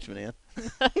race at Richmond in."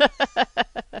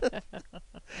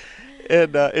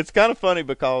 And it's kind of funny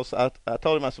because I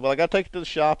told him, I said, "Well, I got to take it to the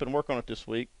shop and work on it this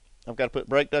week. I've got to put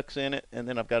brake ducts in it, and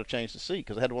then I've got to change the seat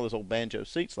because I had one of those old banjo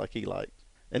seats like he liked."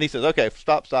 And he says, "Okay,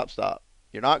 stop.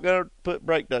 You're not going to put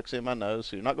brake ducts in my nose,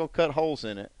 so you're not going to cut holes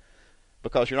in it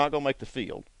because you're not going to make the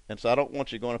field. And so I don't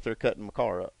want you going up there cutting my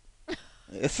car up."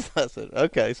 I said,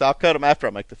 "Okay, so I'll cut them after I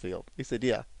make the field." He said,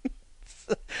 "Yeah."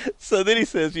 So then he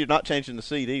says, "You're not changing the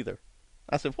seat either."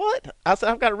 I said, "What?" I said,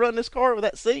 "I've got to run this car with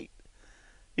that seat."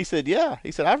 He said, "Yeah."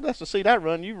 He said, "That's the seat I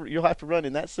run. You'll have to run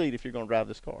in that seat if you're going to drive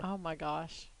this car." Oh my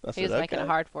gosh. I He was said, making it "Okay."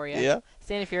 hard for you. Yeah.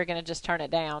 Seeing if you were going to just turn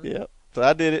it down. Yeah. So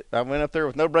I did it. I went up there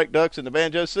with no brake ducts in the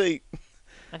banjo seat.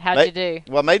 And how'd you do?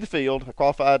 Well, I made the field. I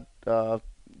qualified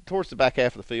towards the back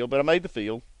half of the field, but I made the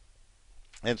field.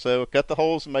 And so I cut the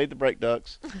holes and made the brake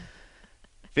ducts.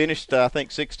 Finished, I think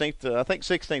 16th. I think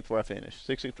 16th where I finished,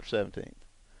 16th or 17th.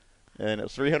 And it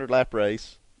was a 300 lap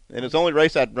race. And it's the only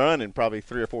race I'd run in probably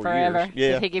 3 or 4 Forever. years.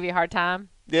 Yeah. Did he give you a hard time?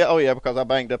 Yeah, oh yeah, because I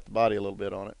banged up the body a little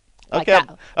bit on it. Like Okay,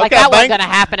 that wasn't going to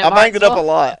happen at I banged it up a Martinsville?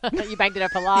 lot. You banged it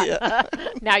up a lot. Yeah.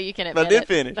 Now you can admit But I did it.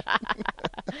 finish.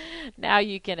 Now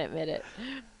you can admit it.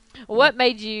 What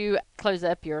made you close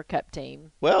up your cup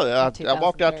team? Well, in I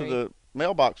walked out to 2003? the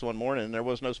mailbox one morning and there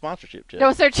was no sponsorship check. That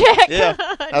was their check. Yeah.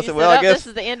 And I you said, well, I guess this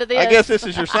is the end of this. I guess this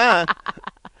is your sign.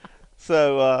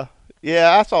 So,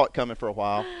 yeah, I saw it coming for a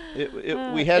while.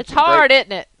 We had it's some hard, great,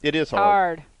 isn't it? It is It's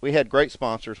hard. hard. We had great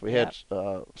sponsors. We Yep. had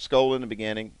Skoll in the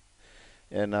beginning,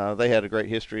 and they had a great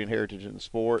history and heritage in the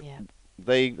sport. Yeah.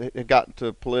 They had gotten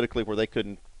to politically where they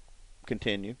couldn't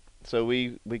continue. So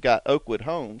we got Oakwood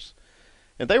Homes,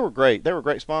 and they were great. They were a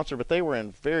great sponsor, but they were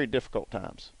in very difficult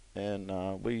times. And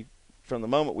we, from the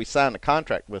moment we signed the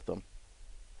contract with them,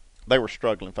 they were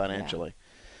struggling financially.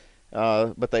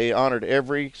 But they honored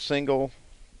every single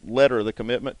letter of the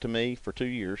commitment to me for 2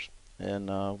 years. And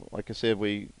like I said,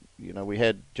 we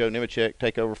had Joe Nemechek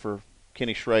take over for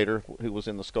Kenny Schrader, who was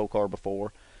in the Skoll car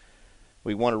before.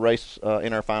 We won a race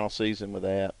in our final season with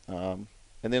that. And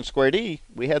then Square D,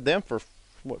 we had them for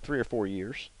 3 or 4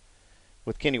 years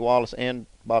with Kenny Wallace and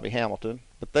Bobby Hamilton.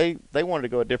 But they wanted to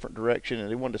go a different direction, and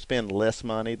they wanted to spend less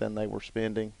money than they were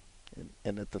spending.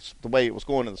 And at the way it was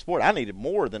going in the sport, I needed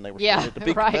more than they were spending to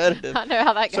be right. competitive. I know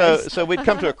how that goes. So we'd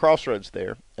come to a crossroads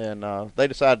there, and they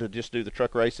decided to just do the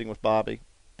truck racing with Bobby.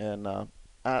 And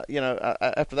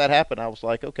after that happened, I was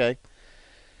like, okay,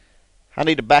 I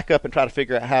need to back up and try to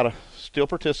figure out how to still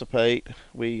participate.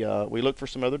 We looked for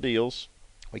some other deals.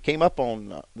 We came up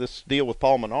on this deal with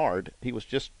Paul Menard. He was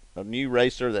just a new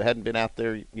racer that hadn't been out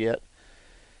there yet,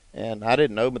 and I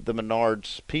didn't know the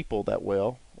Menards people that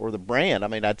well or the brand. I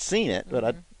mean, I'd seen it,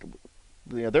 but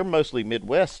they're mostly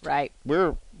Midwest. Right.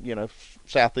 We're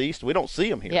Southeast. We don't see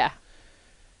them here. Yeah.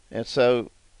 And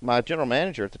so my general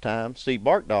manager at the time, Steve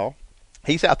Barkdahl,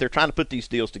 he's out there trying to put these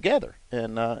deals together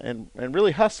and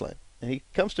really hustling. And he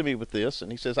comes to me with this,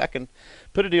 and he says, I can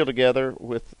put a deal together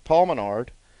with Paul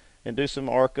Menard and do some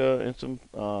ARCA and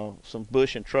some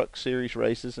Busch and Truck Series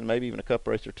races and maybe even a Cup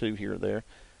race or two here or there,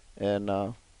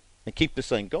 and keep this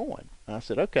thing going. And I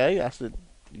said, okay. I said,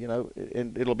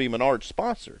 and it'll be Menard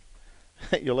sponsored.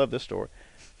 You'll love this story.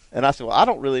 And I said, well, I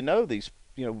don't really know these,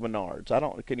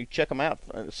 Menards. Can you check them out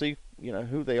and see,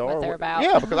 who they are? What they're about.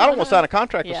 Yeah, because I don't want to sign a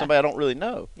contract with Yeah. somebody I don't really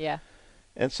know. Yeah.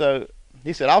 And so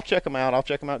he said, I'll check them out. I'll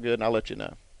check them out good, and I'll let you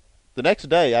know. The next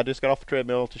day, I just got off the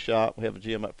treadmill to shop. We have a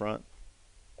gym up front.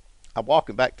 I'm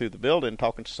walking back through the building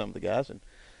talking to some of the guys, and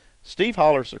Steve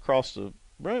hollers across the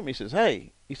room. He says,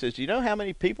 hey, do you know how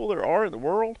many people there are in the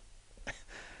world?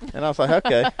 And I was like,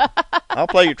 okay, I'll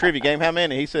play your trivia game. How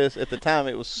many? He says, at the time,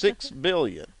 it was 6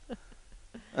 billion.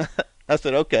 I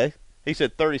said, okay. He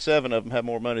said 37 of them have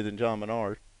more money than John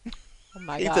Menard. Oh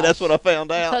my He gosh. said, that's what I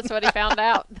found out. That's what he found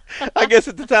out. I guess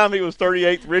at the time he was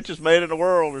 38th richest man in the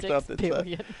world or 6 something. So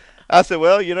billion. I said,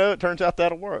 well, it turns out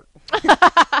that'll work.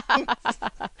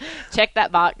 Check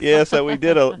that box. Yeah, so we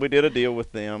did a deal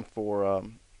with them for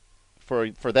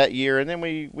that year, and then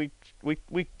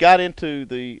we got into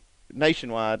the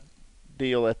nationwide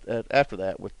deal after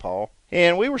that with Paul,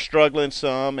 and we were struggling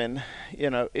some, and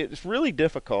it's really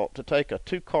difficult to take a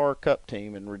 2-car Cup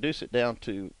team and reduce it down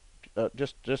to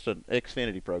just an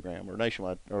Xfinity program or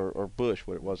nationwide or Busch,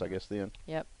 what it was, I guess then.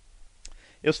 Yep.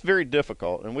 It was very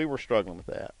difficult, and we were struggling with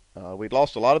that. We'd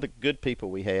lost a lot of the good people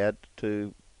we had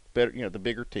to better, the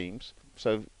bigger teams.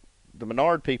 So the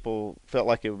Menard people felt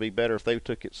like it would be better if they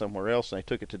took it somewhere else, and they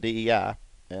took it to DEI.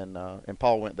 And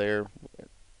Paul went there.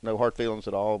 No hard feelings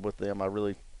at all with them. I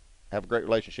really have a great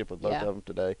relationship with both of them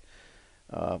today.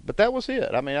 But that was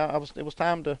it. I mean, it was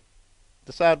time to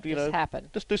decide,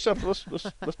 just do something.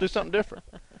 Let's do something different.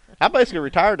 I basically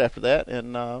retired after that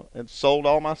and sold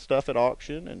all my stuff at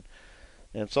auction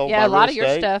and sold my Yeah, a real lot of your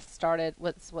estate. stuff started.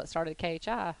 What started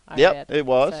KHI? Yep, read. it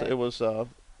was. So- It was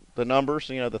the numbers.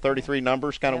 The 33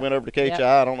 numbers kind of Yep. went over to KHI. Yep.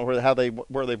 I don't know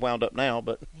where they've wound up now,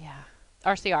 but Yeah.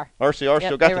 RCR. RCR Yep,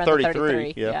 still got they the run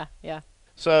 33. Yeah. Yeah.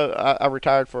 So I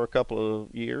retired for a couple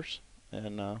of years,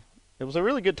 and it was a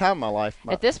really good time in my life.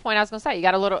 At this point, I was going to say, you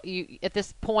got a little. At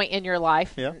this point in your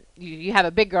life, Yeah. you have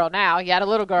a big girl now. You had a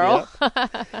little girl.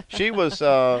 She was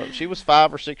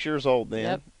 5 or 6 years old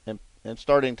then, Yep. and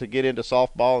starting to get into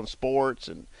softball and sports,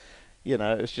 and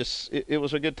it's just it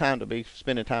was a good time to be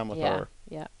spending time with Yeah. her.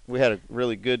 Yeah. We had a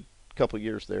really good couple of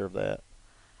years there of that.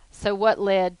 So, what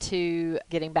led to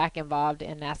getting back involved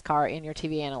in NASCAR in your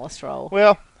TV analyst role?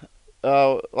 Well,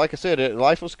 like I said,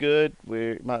 life was good.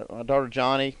 My daughter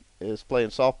Johnny is playing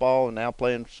softball and now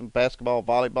playing some basketball,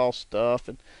 volleyball stuff,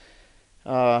 and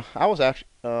I was actually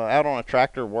out on a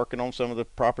tractor working on some of the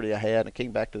property I had, and I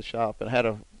came back to the shop and had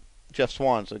a Jeff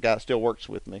Swan's the guy that still works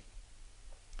with me.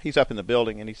 He's up in the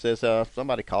building, and he says,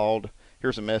 somebody called.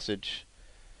 Here's a message.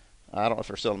 I don't know if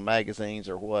they're selling magazines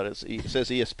or what. It says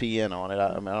ESPN on it.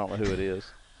 I don't know who it is.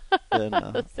 And,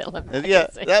 yeah,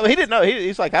 he didn't know.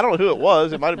 He's like, I don't know who it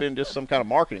was. It might have been just some kind of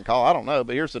marketing call. I don't know,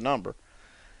 but here's the number.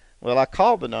 Well, I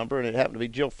called the number, and it happened to be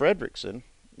Jill Fredrickson,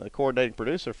 the coordinating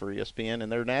producer for ESPN,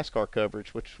 and their NASCAR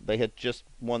coverage, which they had just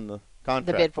won the contract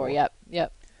The bid for, yep.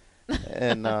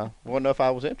 And wanted to know if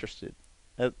I was interested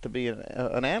to be an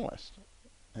analyst.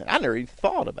 And I never even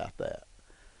thought about that.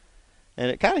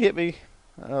 And it kind of hit me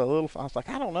a little. I was like,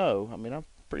 I don't know. I mean, I'm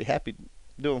pretty happy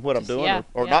doing what I'm doing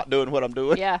or not doing what I'm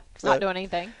doing. Yeah, not doing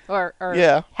anything or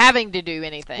having to do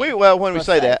anything. When we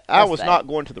say that, I was not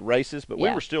going to the races, but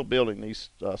we were still building these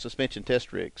suspension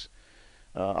test rigs.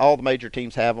 All the major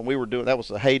teams have them. We were doing that was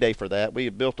the heyday for that. We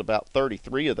had built about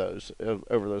 33 of those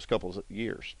over those couple of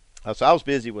years. So I was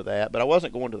busy with that, but I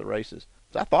wasn't going to the races.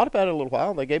 So I thought about it a little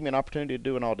while. They gave me an opportunity to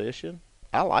do an audition.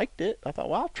 I liked it. I thought,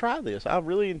 well, I'll try this. I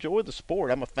really enjoy the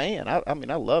sport. I'm a fan. I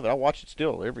mean, I love it. I watch it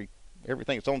still.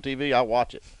 Everything that's on TV, I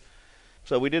watch it.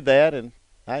 So we did that, and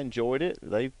I enjoyed it.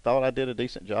 They thought I did a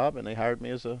decent job, and they hired me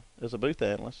as a booth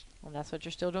analyst. Well, that's what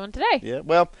you're still doing today. Yeah.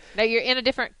 Well. Now you're in a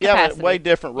different capacity. Yeah, way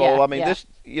different role. Yeah, I mean, this.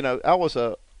 I was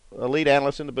a lead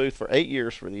analyst in the booth for 8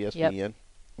 years for the ESPN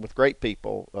with great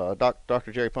people.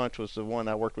 Dr. Jerry Punch was the one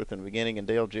I worked with in the beginning, and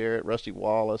Dale Jarrett, Rusty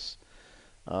Wallace.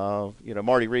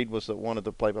 Marty Reed was one of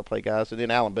the play-by-play guys, and then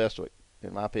Alan Bestwick,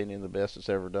 in my opinion, the best that's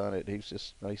ever done it.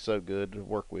 He's so good to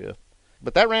work with.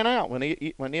 But that ran out when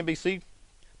NBC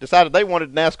decided they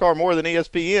wanted NASCAR more than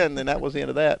ESPN, then that was the end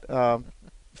of that.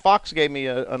 Fox gave me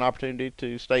an opportunity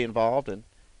to stay involved and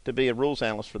to be a rules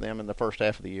analyst for them in the first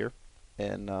half of the year.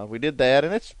 And we did that,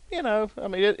 and it's,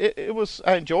 it was,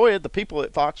 I enjoy it. The people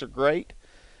at Fox are great,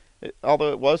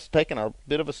 although it was taking a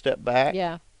bit of a step back.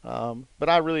 Yeah. But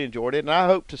I really enjoyed it, and I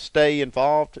hope to stay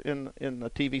involved in the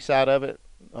TV side of it,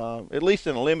 at least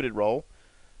in a limited role,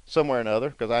 somewhere or another,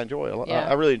 because I enjoy it.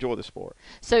 I really enjoy the sport.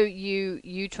 So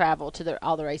you travel to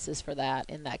all the races for that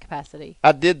in that capacity?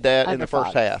 I did that in the Fox.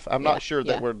 first half. I'm not sure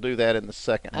that we'll do that in the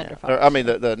second half. Fox.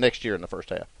 The next year in the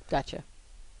first half. Gotcha.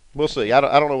 We'll see. I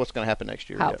don't know what's going to happen next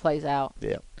year How yet. it plays out.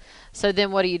 Yeah. So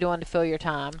then what are you doing to fill your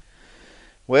time?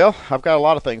 Well, I've got a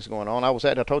lot of things going on.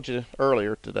 I told you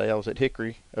earlier today, I was at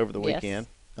Hickory over the weekend.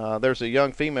 There's a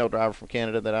young female driver from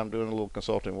Canada that I'm doing a little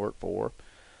consulting work for,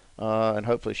 and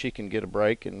hopefully she can get a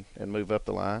break and move up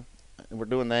the line. And we're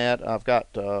doing that. I've got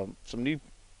some new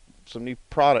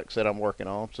products that I'm working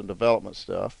on, some development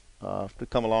stuff to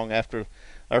come along after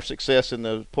our success in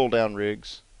the pull-down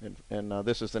rigs, and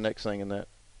this is the next thing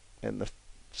in the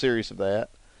series of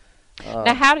that.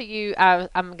 Now, how do you? I'm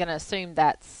going to assume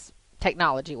that's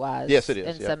technology-wise. Yes, it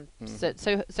is.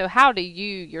 So how do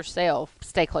you yourself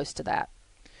stay close to that?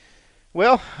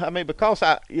 Well, I mean, because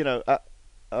I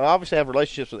obviously have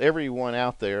relationships with everyone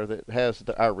out there that has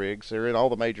our rigs. They're in all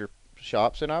the major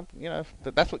shops, and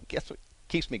that's what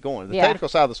keeps me going. The technical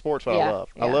side of the sport's what I love.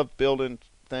 I love building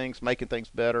things, making things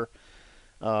better,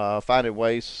 finding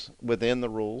ways within the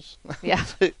rules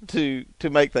to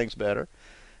make things better,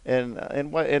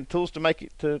 and tools to make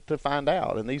it to find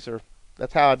out. And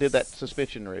that's how I did that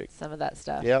suspension rig. Some of that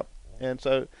stuff. Yep. And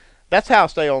so that's how I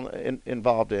stay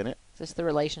involved in it. Just the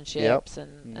relationships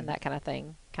and that kind of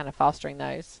thing, kind of fostering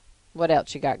those. What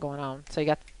else you got going on? So you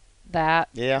got that.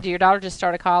 Yeah. Did your daughter just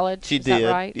start a college? She Is did.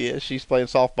 That right? Yeah, she's playing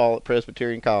softball at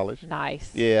Presbyterian College.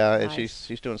 Nice. Yeah, and she's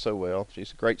doing so well.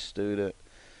 She's a great student,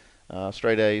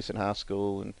 straight A's in high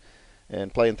school,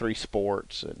 and playing 3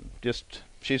 sports, and just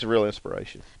she's a real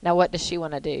inspiration. Now, what does she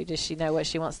want to do? Does she know what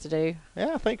she wants to do?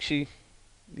 Yeah, I think she.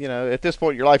 At this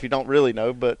point in your life, you don't really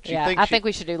know, but I think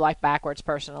we should do life backwards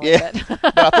personally. Yeah,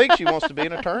 but I think she wants to be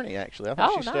an attorney. Actually, I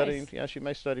think she's studying. Yeah, she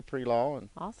may study pre-law, and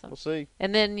awesome. We'll see.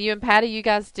 And then you and Patty, you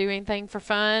guys do anything for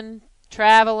fun?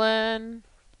 Traveling?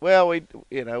 Well,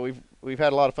 we've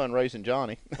had a lot of fun raising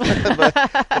Johnny,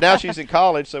 but now she's in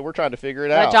college, so we're trying to figure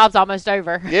it out. That job's almost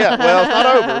over. Yeah, well, it's not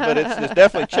over, but it's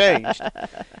definitely changed.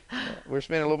 We're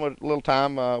spending a little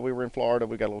time. We were in Florida.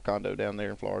 We got a little condo down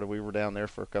there in Florida. We were down there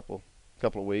for a couple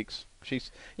of weeks.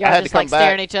 Y'all I had just to come back.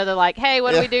 staring at each other like, hey,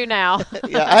 what do we do now?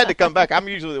 Yeah, I had to come back. I'm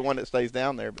usually the one that stays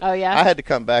down there. But oh, yeah? I had to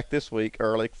come back this week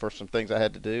early for some things I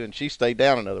had to do, and she stayed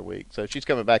down another week. So she's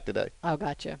coming back today. Oh,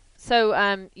 gotcha.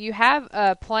 So you have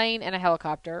a plane and a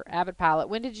helicopter, avid pilot.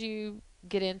 When did you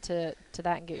get into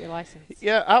that and get your license?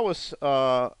 Yeah, I was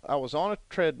on a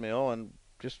treadmill and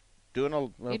just doing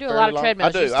You do a lot of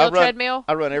treadmills. I do. You still treadmill?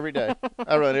 I run every day.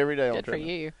 I run every day on Good treadmill.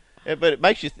 for you. But it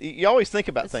makes you always think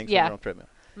about things when you're on treadmill.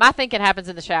 My thinking happens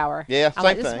in the shower. Yeah, I'm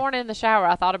same this thing. morning in the shower,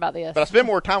 I thought about this. But I spend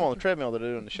more time on the treadmill than I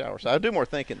do in the shower, so I do more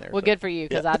thinking there. Well, so. good for you,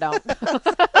 because I don't.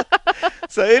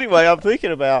 So anyway, I'm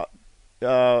thinking about.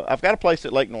 I've got a place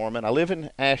at Lake Norman. I live in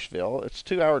Asheville. It's a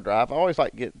 2-hour drive. I always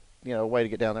like to get a way to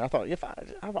get down there. I thought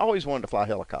I've always wanted to fly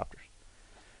helicopters.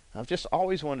 I've just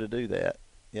always wanted to do that.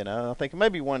 I think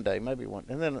maybe one day, and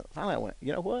then finally I went.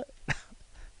 You know what?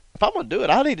 If I'm going to do it,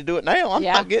 I need to do it now. I'm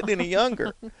not getting any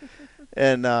younger.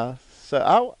 And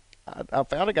so I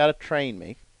found a guy to train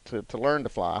me to learn to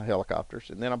fly helicopters,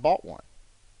 and then I bought one.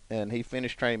 And he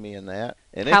finished training me in that.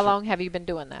 And How long have you been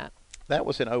doing that? That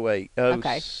was in 08.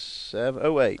 Okay.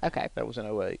 08. Okay. That was in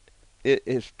 08. It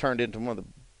has turned into one of the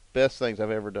best things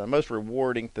I've ever done, most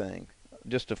rewarding thing.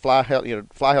 Just to fly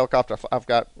helicopter. I've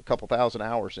got a couple thousand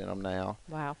hours in them now.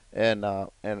 Wow. And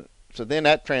so then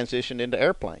that transitioned into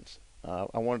airplanes. I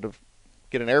wanted to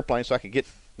get an airplane so I could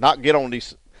not get on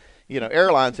these,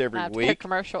 airlines every week.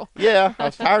 Commercial. Yeah, I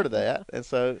was tired of that, and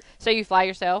so. So you fly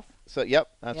yourself? So yep.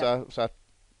 So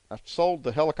I sold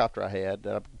the helicopter I had.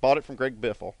 I bought it from Greg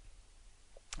Biffle.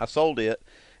 I sold it,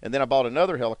 and then I bought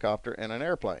another helicopter and an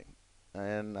airplane,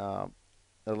 and a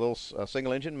little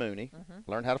single-engine Mooney.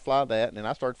 Mm-hmm. Learned how to fly that, and then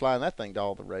I started flying that thing to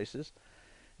all the races.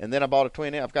 And then I bought a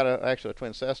twin. I've got actually a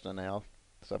twin Cessna now,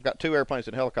 so I've got 2 airplanes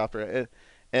and a helicopter.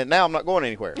 And now I'm not going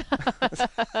anywhere. You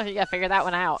got to figure that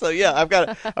one out. So yeah,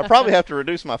 I probably have to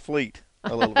reduce my fleet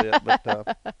a little bit,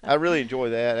 but I really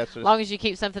enjoy that. That's just, as long as you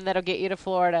keep something that'll get you to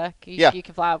Florida, you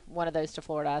can fly one of those to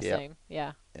Florida, I assume.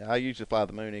 Yeah. I usually fly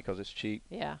the Mooney because it's cheap.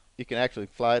 Yeah. You can actually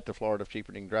fly it to Florida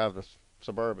cheaper than you can drive the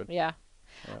Suburban. Yeah.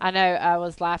 I know. I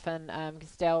was laughing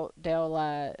because Dale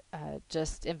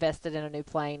just invested in a new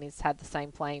plane. He's had the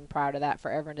same plane prior to that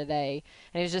forever and a day,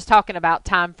 and he was just talking about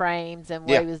time frames and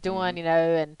what he was doing,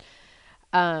 and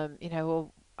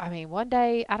well, I mean, one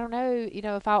day I don't know,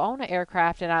 if I own an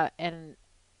aircraft, and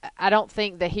I don't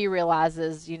think that he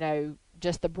realizes,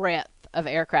 just the breadth of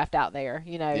aircraft out there,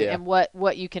 and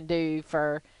what you can do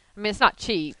for. I mean, it's not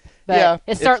cheap, but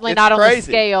it's certainly not crazy. On the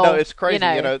scale. No, it's crazy.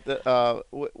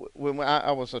 When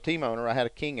I was a team owner, I had a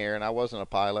King Air, and I wasn't a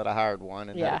pilot. I hired one,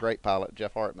 and had a great pilot,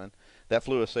 Jeff Hartman, that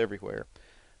flew us everywhere.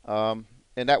 And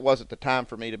that wasn't the time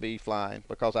for me to be flying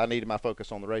because I needed my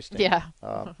focus on the race team. Yeah.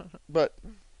 But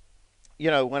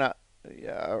when I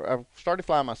started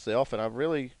flying myself, and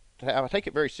I take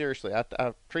it very seriously.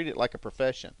 I treat it like a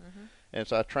profession, and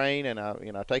so I train and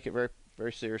I take it very,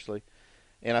 very seriously.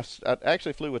 And I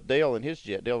actually flew with Dale in his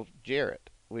jet, Dale Jarrett.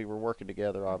 We were working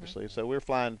together, obviously. So we were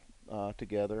flying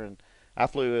together, and I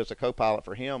flew as a co-pilot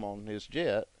for him on his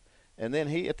jet. And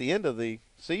then at the end of the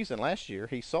season last year,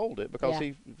 he sold it because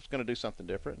he was going to do something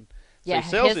different. So he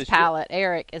sells his pilot,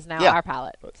 Eric, is now our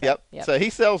pilot. So, yep. So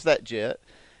he sells that jet,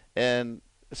 and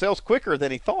sells quicker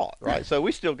than he thought, right? So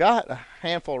we still got a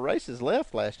handful of races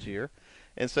left last year.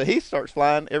 And so he starts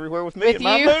flying everywhere with me in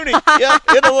my Mooney. Yeah,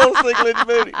 in a little single-engine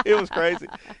Mooney. It was crazy.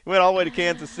 He went all the way to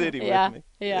Kansas City with me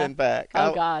and back.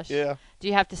 Oh, gosh. Yeah. Do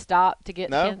you have to stop to get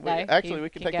No, to Kansas? actually, we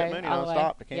can take that Mooney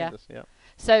non-stop to Kansas. Yeah.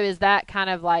 So is that kind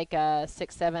of like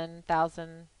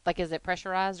 6,000-7,000? Like, is it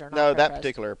pressurized or not? No, that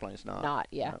particular airplane's not. Not,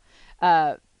 yeah.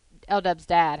 No. L-Dub's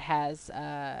dad has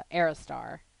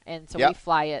Aerostar, and so we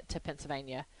fly it to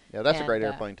Pennsylvania. Yeah, that's a great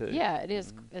airplane too. Yeah, it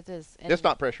is. It is. And it's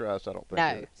not pressurized, I don't think.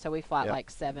 No, so we fly like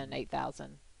 7,000-8,000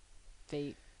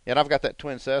 feet. And I've got that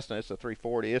twin Cessna. It's a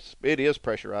 340. It is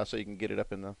pressurized, so you can get it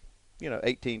up in the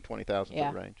 18,000, 20,000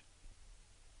 foot range.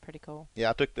 Pretty cool.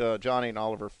 Yeah, I took Johnny and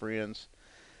all of her friends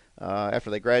after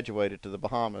they graduated to the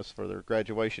Bahamas for their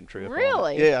graduation trip.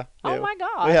 Really? Yeah. Oh my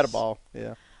gosh. We had a ball.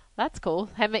 Yeah. That's cool.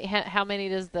 How many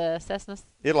does the Cessna?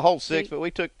 It'll hold 6, but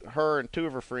we took her and 2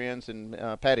 of her friends and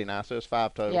Patty and I, so it's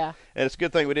 5 total. Yeah. And it's a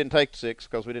good thing we didn't take 6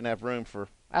 because we didn't have room for.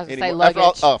 I was going to say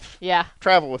luggage. Yeah.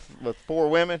 Travel with 4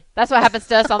 women. That's what happens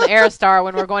to us on the Aerostar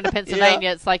when we're going to Pennsylvania.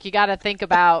 Yeah. It's like you got to think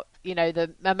about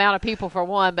the amount of people for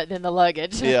one, but then the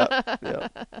luggage. Yeah. Yeah.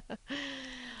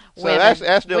 So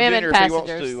ask Dale Jr.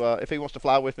 if he wants to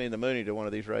fly with me in the Mooney to one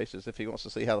of these races, if he wants to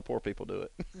see how the poor people do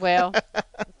it. Well,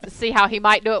 see how he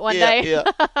might do it one day. Yeah.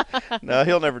 No,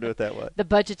 he'll never do it that way. The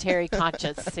budgetary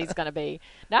conscious he's going to be.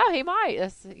 No, he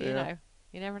might. You know,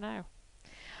 you never know.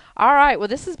 All right. Well,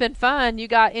 this has been fun. You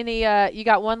got you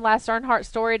got one last Earnhardt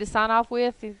story to sign off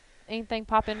with? Anything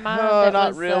pop in mind?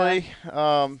 Not really.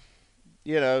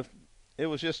 It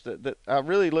was just that I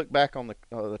really look back on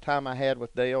the time I had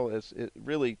with Dale. It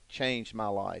really changed my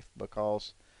life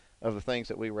because of the things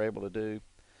that we were able to do.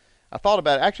 I thought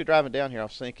about it. Actually, driving down here, I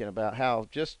was thinking about how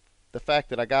just the fact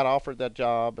that I got offered that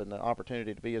job and the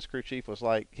opportunity to be his crew chief was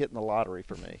like hitting the lottery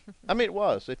for me. I mean, it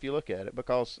was, if you look at it,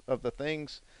 because of the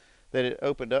things that it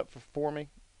opened up for me.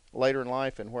 later in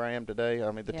life and where I am today.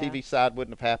 I mean, the Yeah. TV side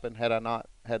wouldn't have happened had I not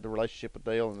had the relationship with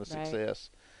Dale and the Right. success.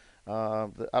 I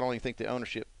don't even think the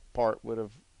ownership part would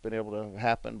have been able to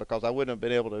happen because I wouldn't have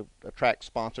been able to attract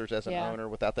sponsors as an Yeah. owner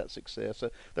without that success.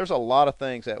 So there's a lot of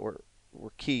things that were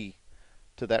key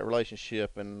to that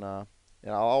relationship, and I'll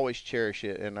always cherish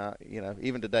it. And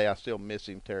even today, I still miss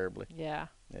him terribly. Yeah.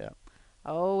 Yeah.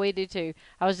 Oh, we do too.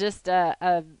 I was just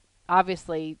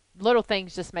obviously little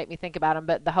things just make me think about him,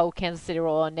 but the whole Kansas City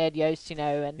Royal and Ned Yost,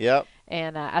 and Yep.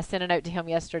 and I sent a note to him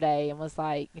yesterday and was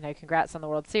like, congrats on the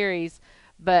World Series.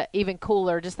 But even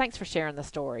cooler, just thanks for sharing the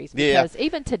stories. Yeah. Because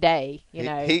even today, He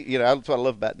that's what I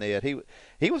love about Ned.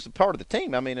 He was a part of the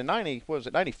team. I mean, in 94?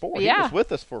 Yeah. He was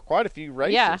with us for quite a few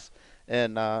races.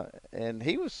 Yeah. And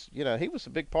he was, he was a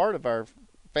big part of our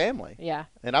family. Yeah.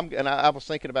 And I was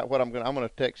thinking about what I'm going to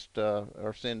text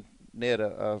or send Ned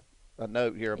a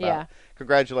note here about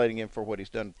congratulating him for what he's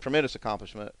done. Tremendous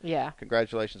accomplishment. Yeah.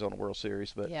 Congratulations on the World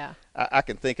Series. But Yeah. I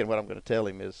can think, and what I'm going to tell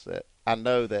him is that I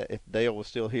know that if Dale was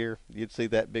still here, you'd see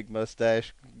that big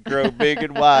mustache grow big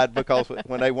and wide, because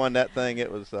when they won that thing,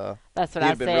 it was That's what he'd I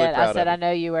have been said. really I proud said, of I him.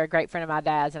 know you were a great friend of my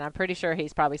dad's, and I'm pretty sure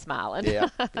he's probably smiling. Yeah.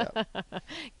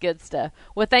 Good stuff.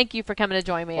 Well, thank you for coming to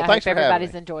join me. Well, I thanks hope for having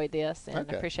everybody's me. enjoyed this, and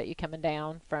Okay. I appreciate you coming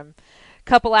down from a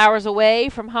couple hours away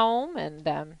from home and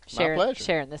pleasure.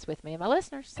 sharing this with me and my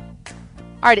listeners.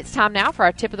 All right, it's time now for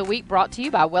our tip of the week, brought to you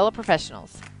by Wella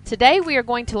Professionals. Today we are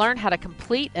going to learn how to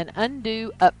complete an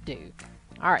undo updo.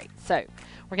 All right, so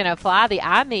we're going to apply the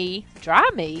Me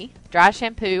dry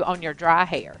shampoo on your dry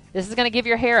hair. This is going to give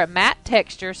your hair a matte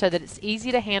texture so that it's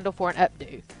easy to handle for an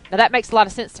updo. Now that makes a lot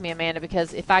of sense to me, Amanda,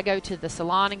 because if I go to the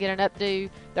salon and get an updo,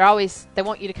 they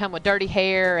want you to come with dirty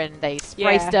hair, and they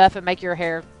spray Yeah. stuff and make your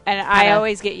hair. And I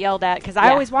always get yelled at because I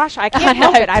Yeah. always wash. I I can't know,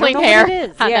 help it. I don't clean know hair. what it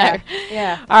is. I yeah. know.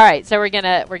 Yeah. All right, so we're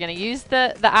gonna use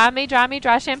the Me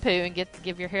dry shampoo and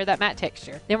give your hair that matte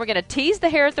texture. Then we're gonna tease the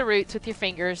hair at the roots with your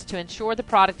fingers to ensure the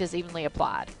product is evenly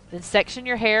applied. Then section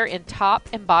your hair in top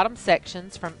and bottom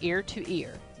sections from ear to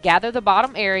ear. Gather the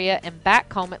bottom area and back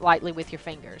comb it lightly with your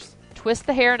fingers. Twist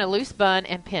the hair in a loose bun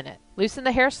and pin it. Loosen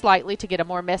the hair slightly to get a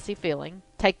more messy feeling.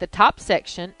 Take the top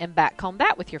section and back comb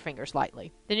that with your fingers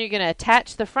lightly. Then you're going to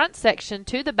attach the front section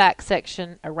to the back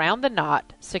section around the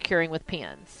knot, securing with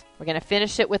pins. We're going to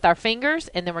finish it with our fingers,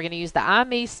 and then we're going to use the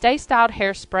Me Stay Styled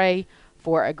Hairspray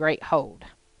for a great hold.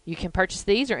 You can purchase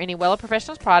these or any Wella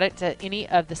Professionals products at any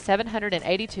of the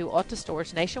 782 Ulta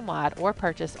stores nationwide, or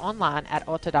purchase online at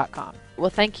Ulta.com. Well,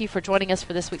 thank you for joining us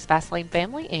for this week's Fastlane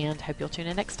Family, and hope you'll tune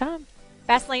in next time.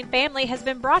 Fastlane Family has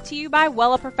been brought to you by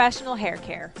Wella Professional Hair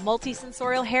Care,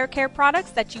 multi-sensorial hair care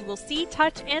products that you will see,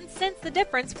 touch, and sense the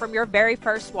difference from your very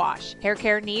first wash. Hair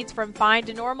care needs from fine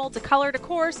to normal to color to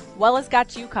coarse, Wella's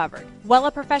got you covered.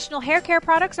 Wella Professional Hair Care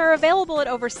products are available at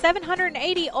over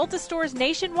 780 Ulta stores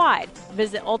nationwide.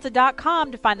 Visit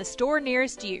Ulta.com to find the store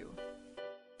nearest you.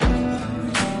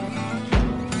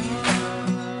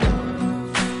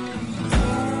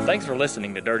 Thanks for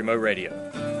listening to Dirty Mo Radio.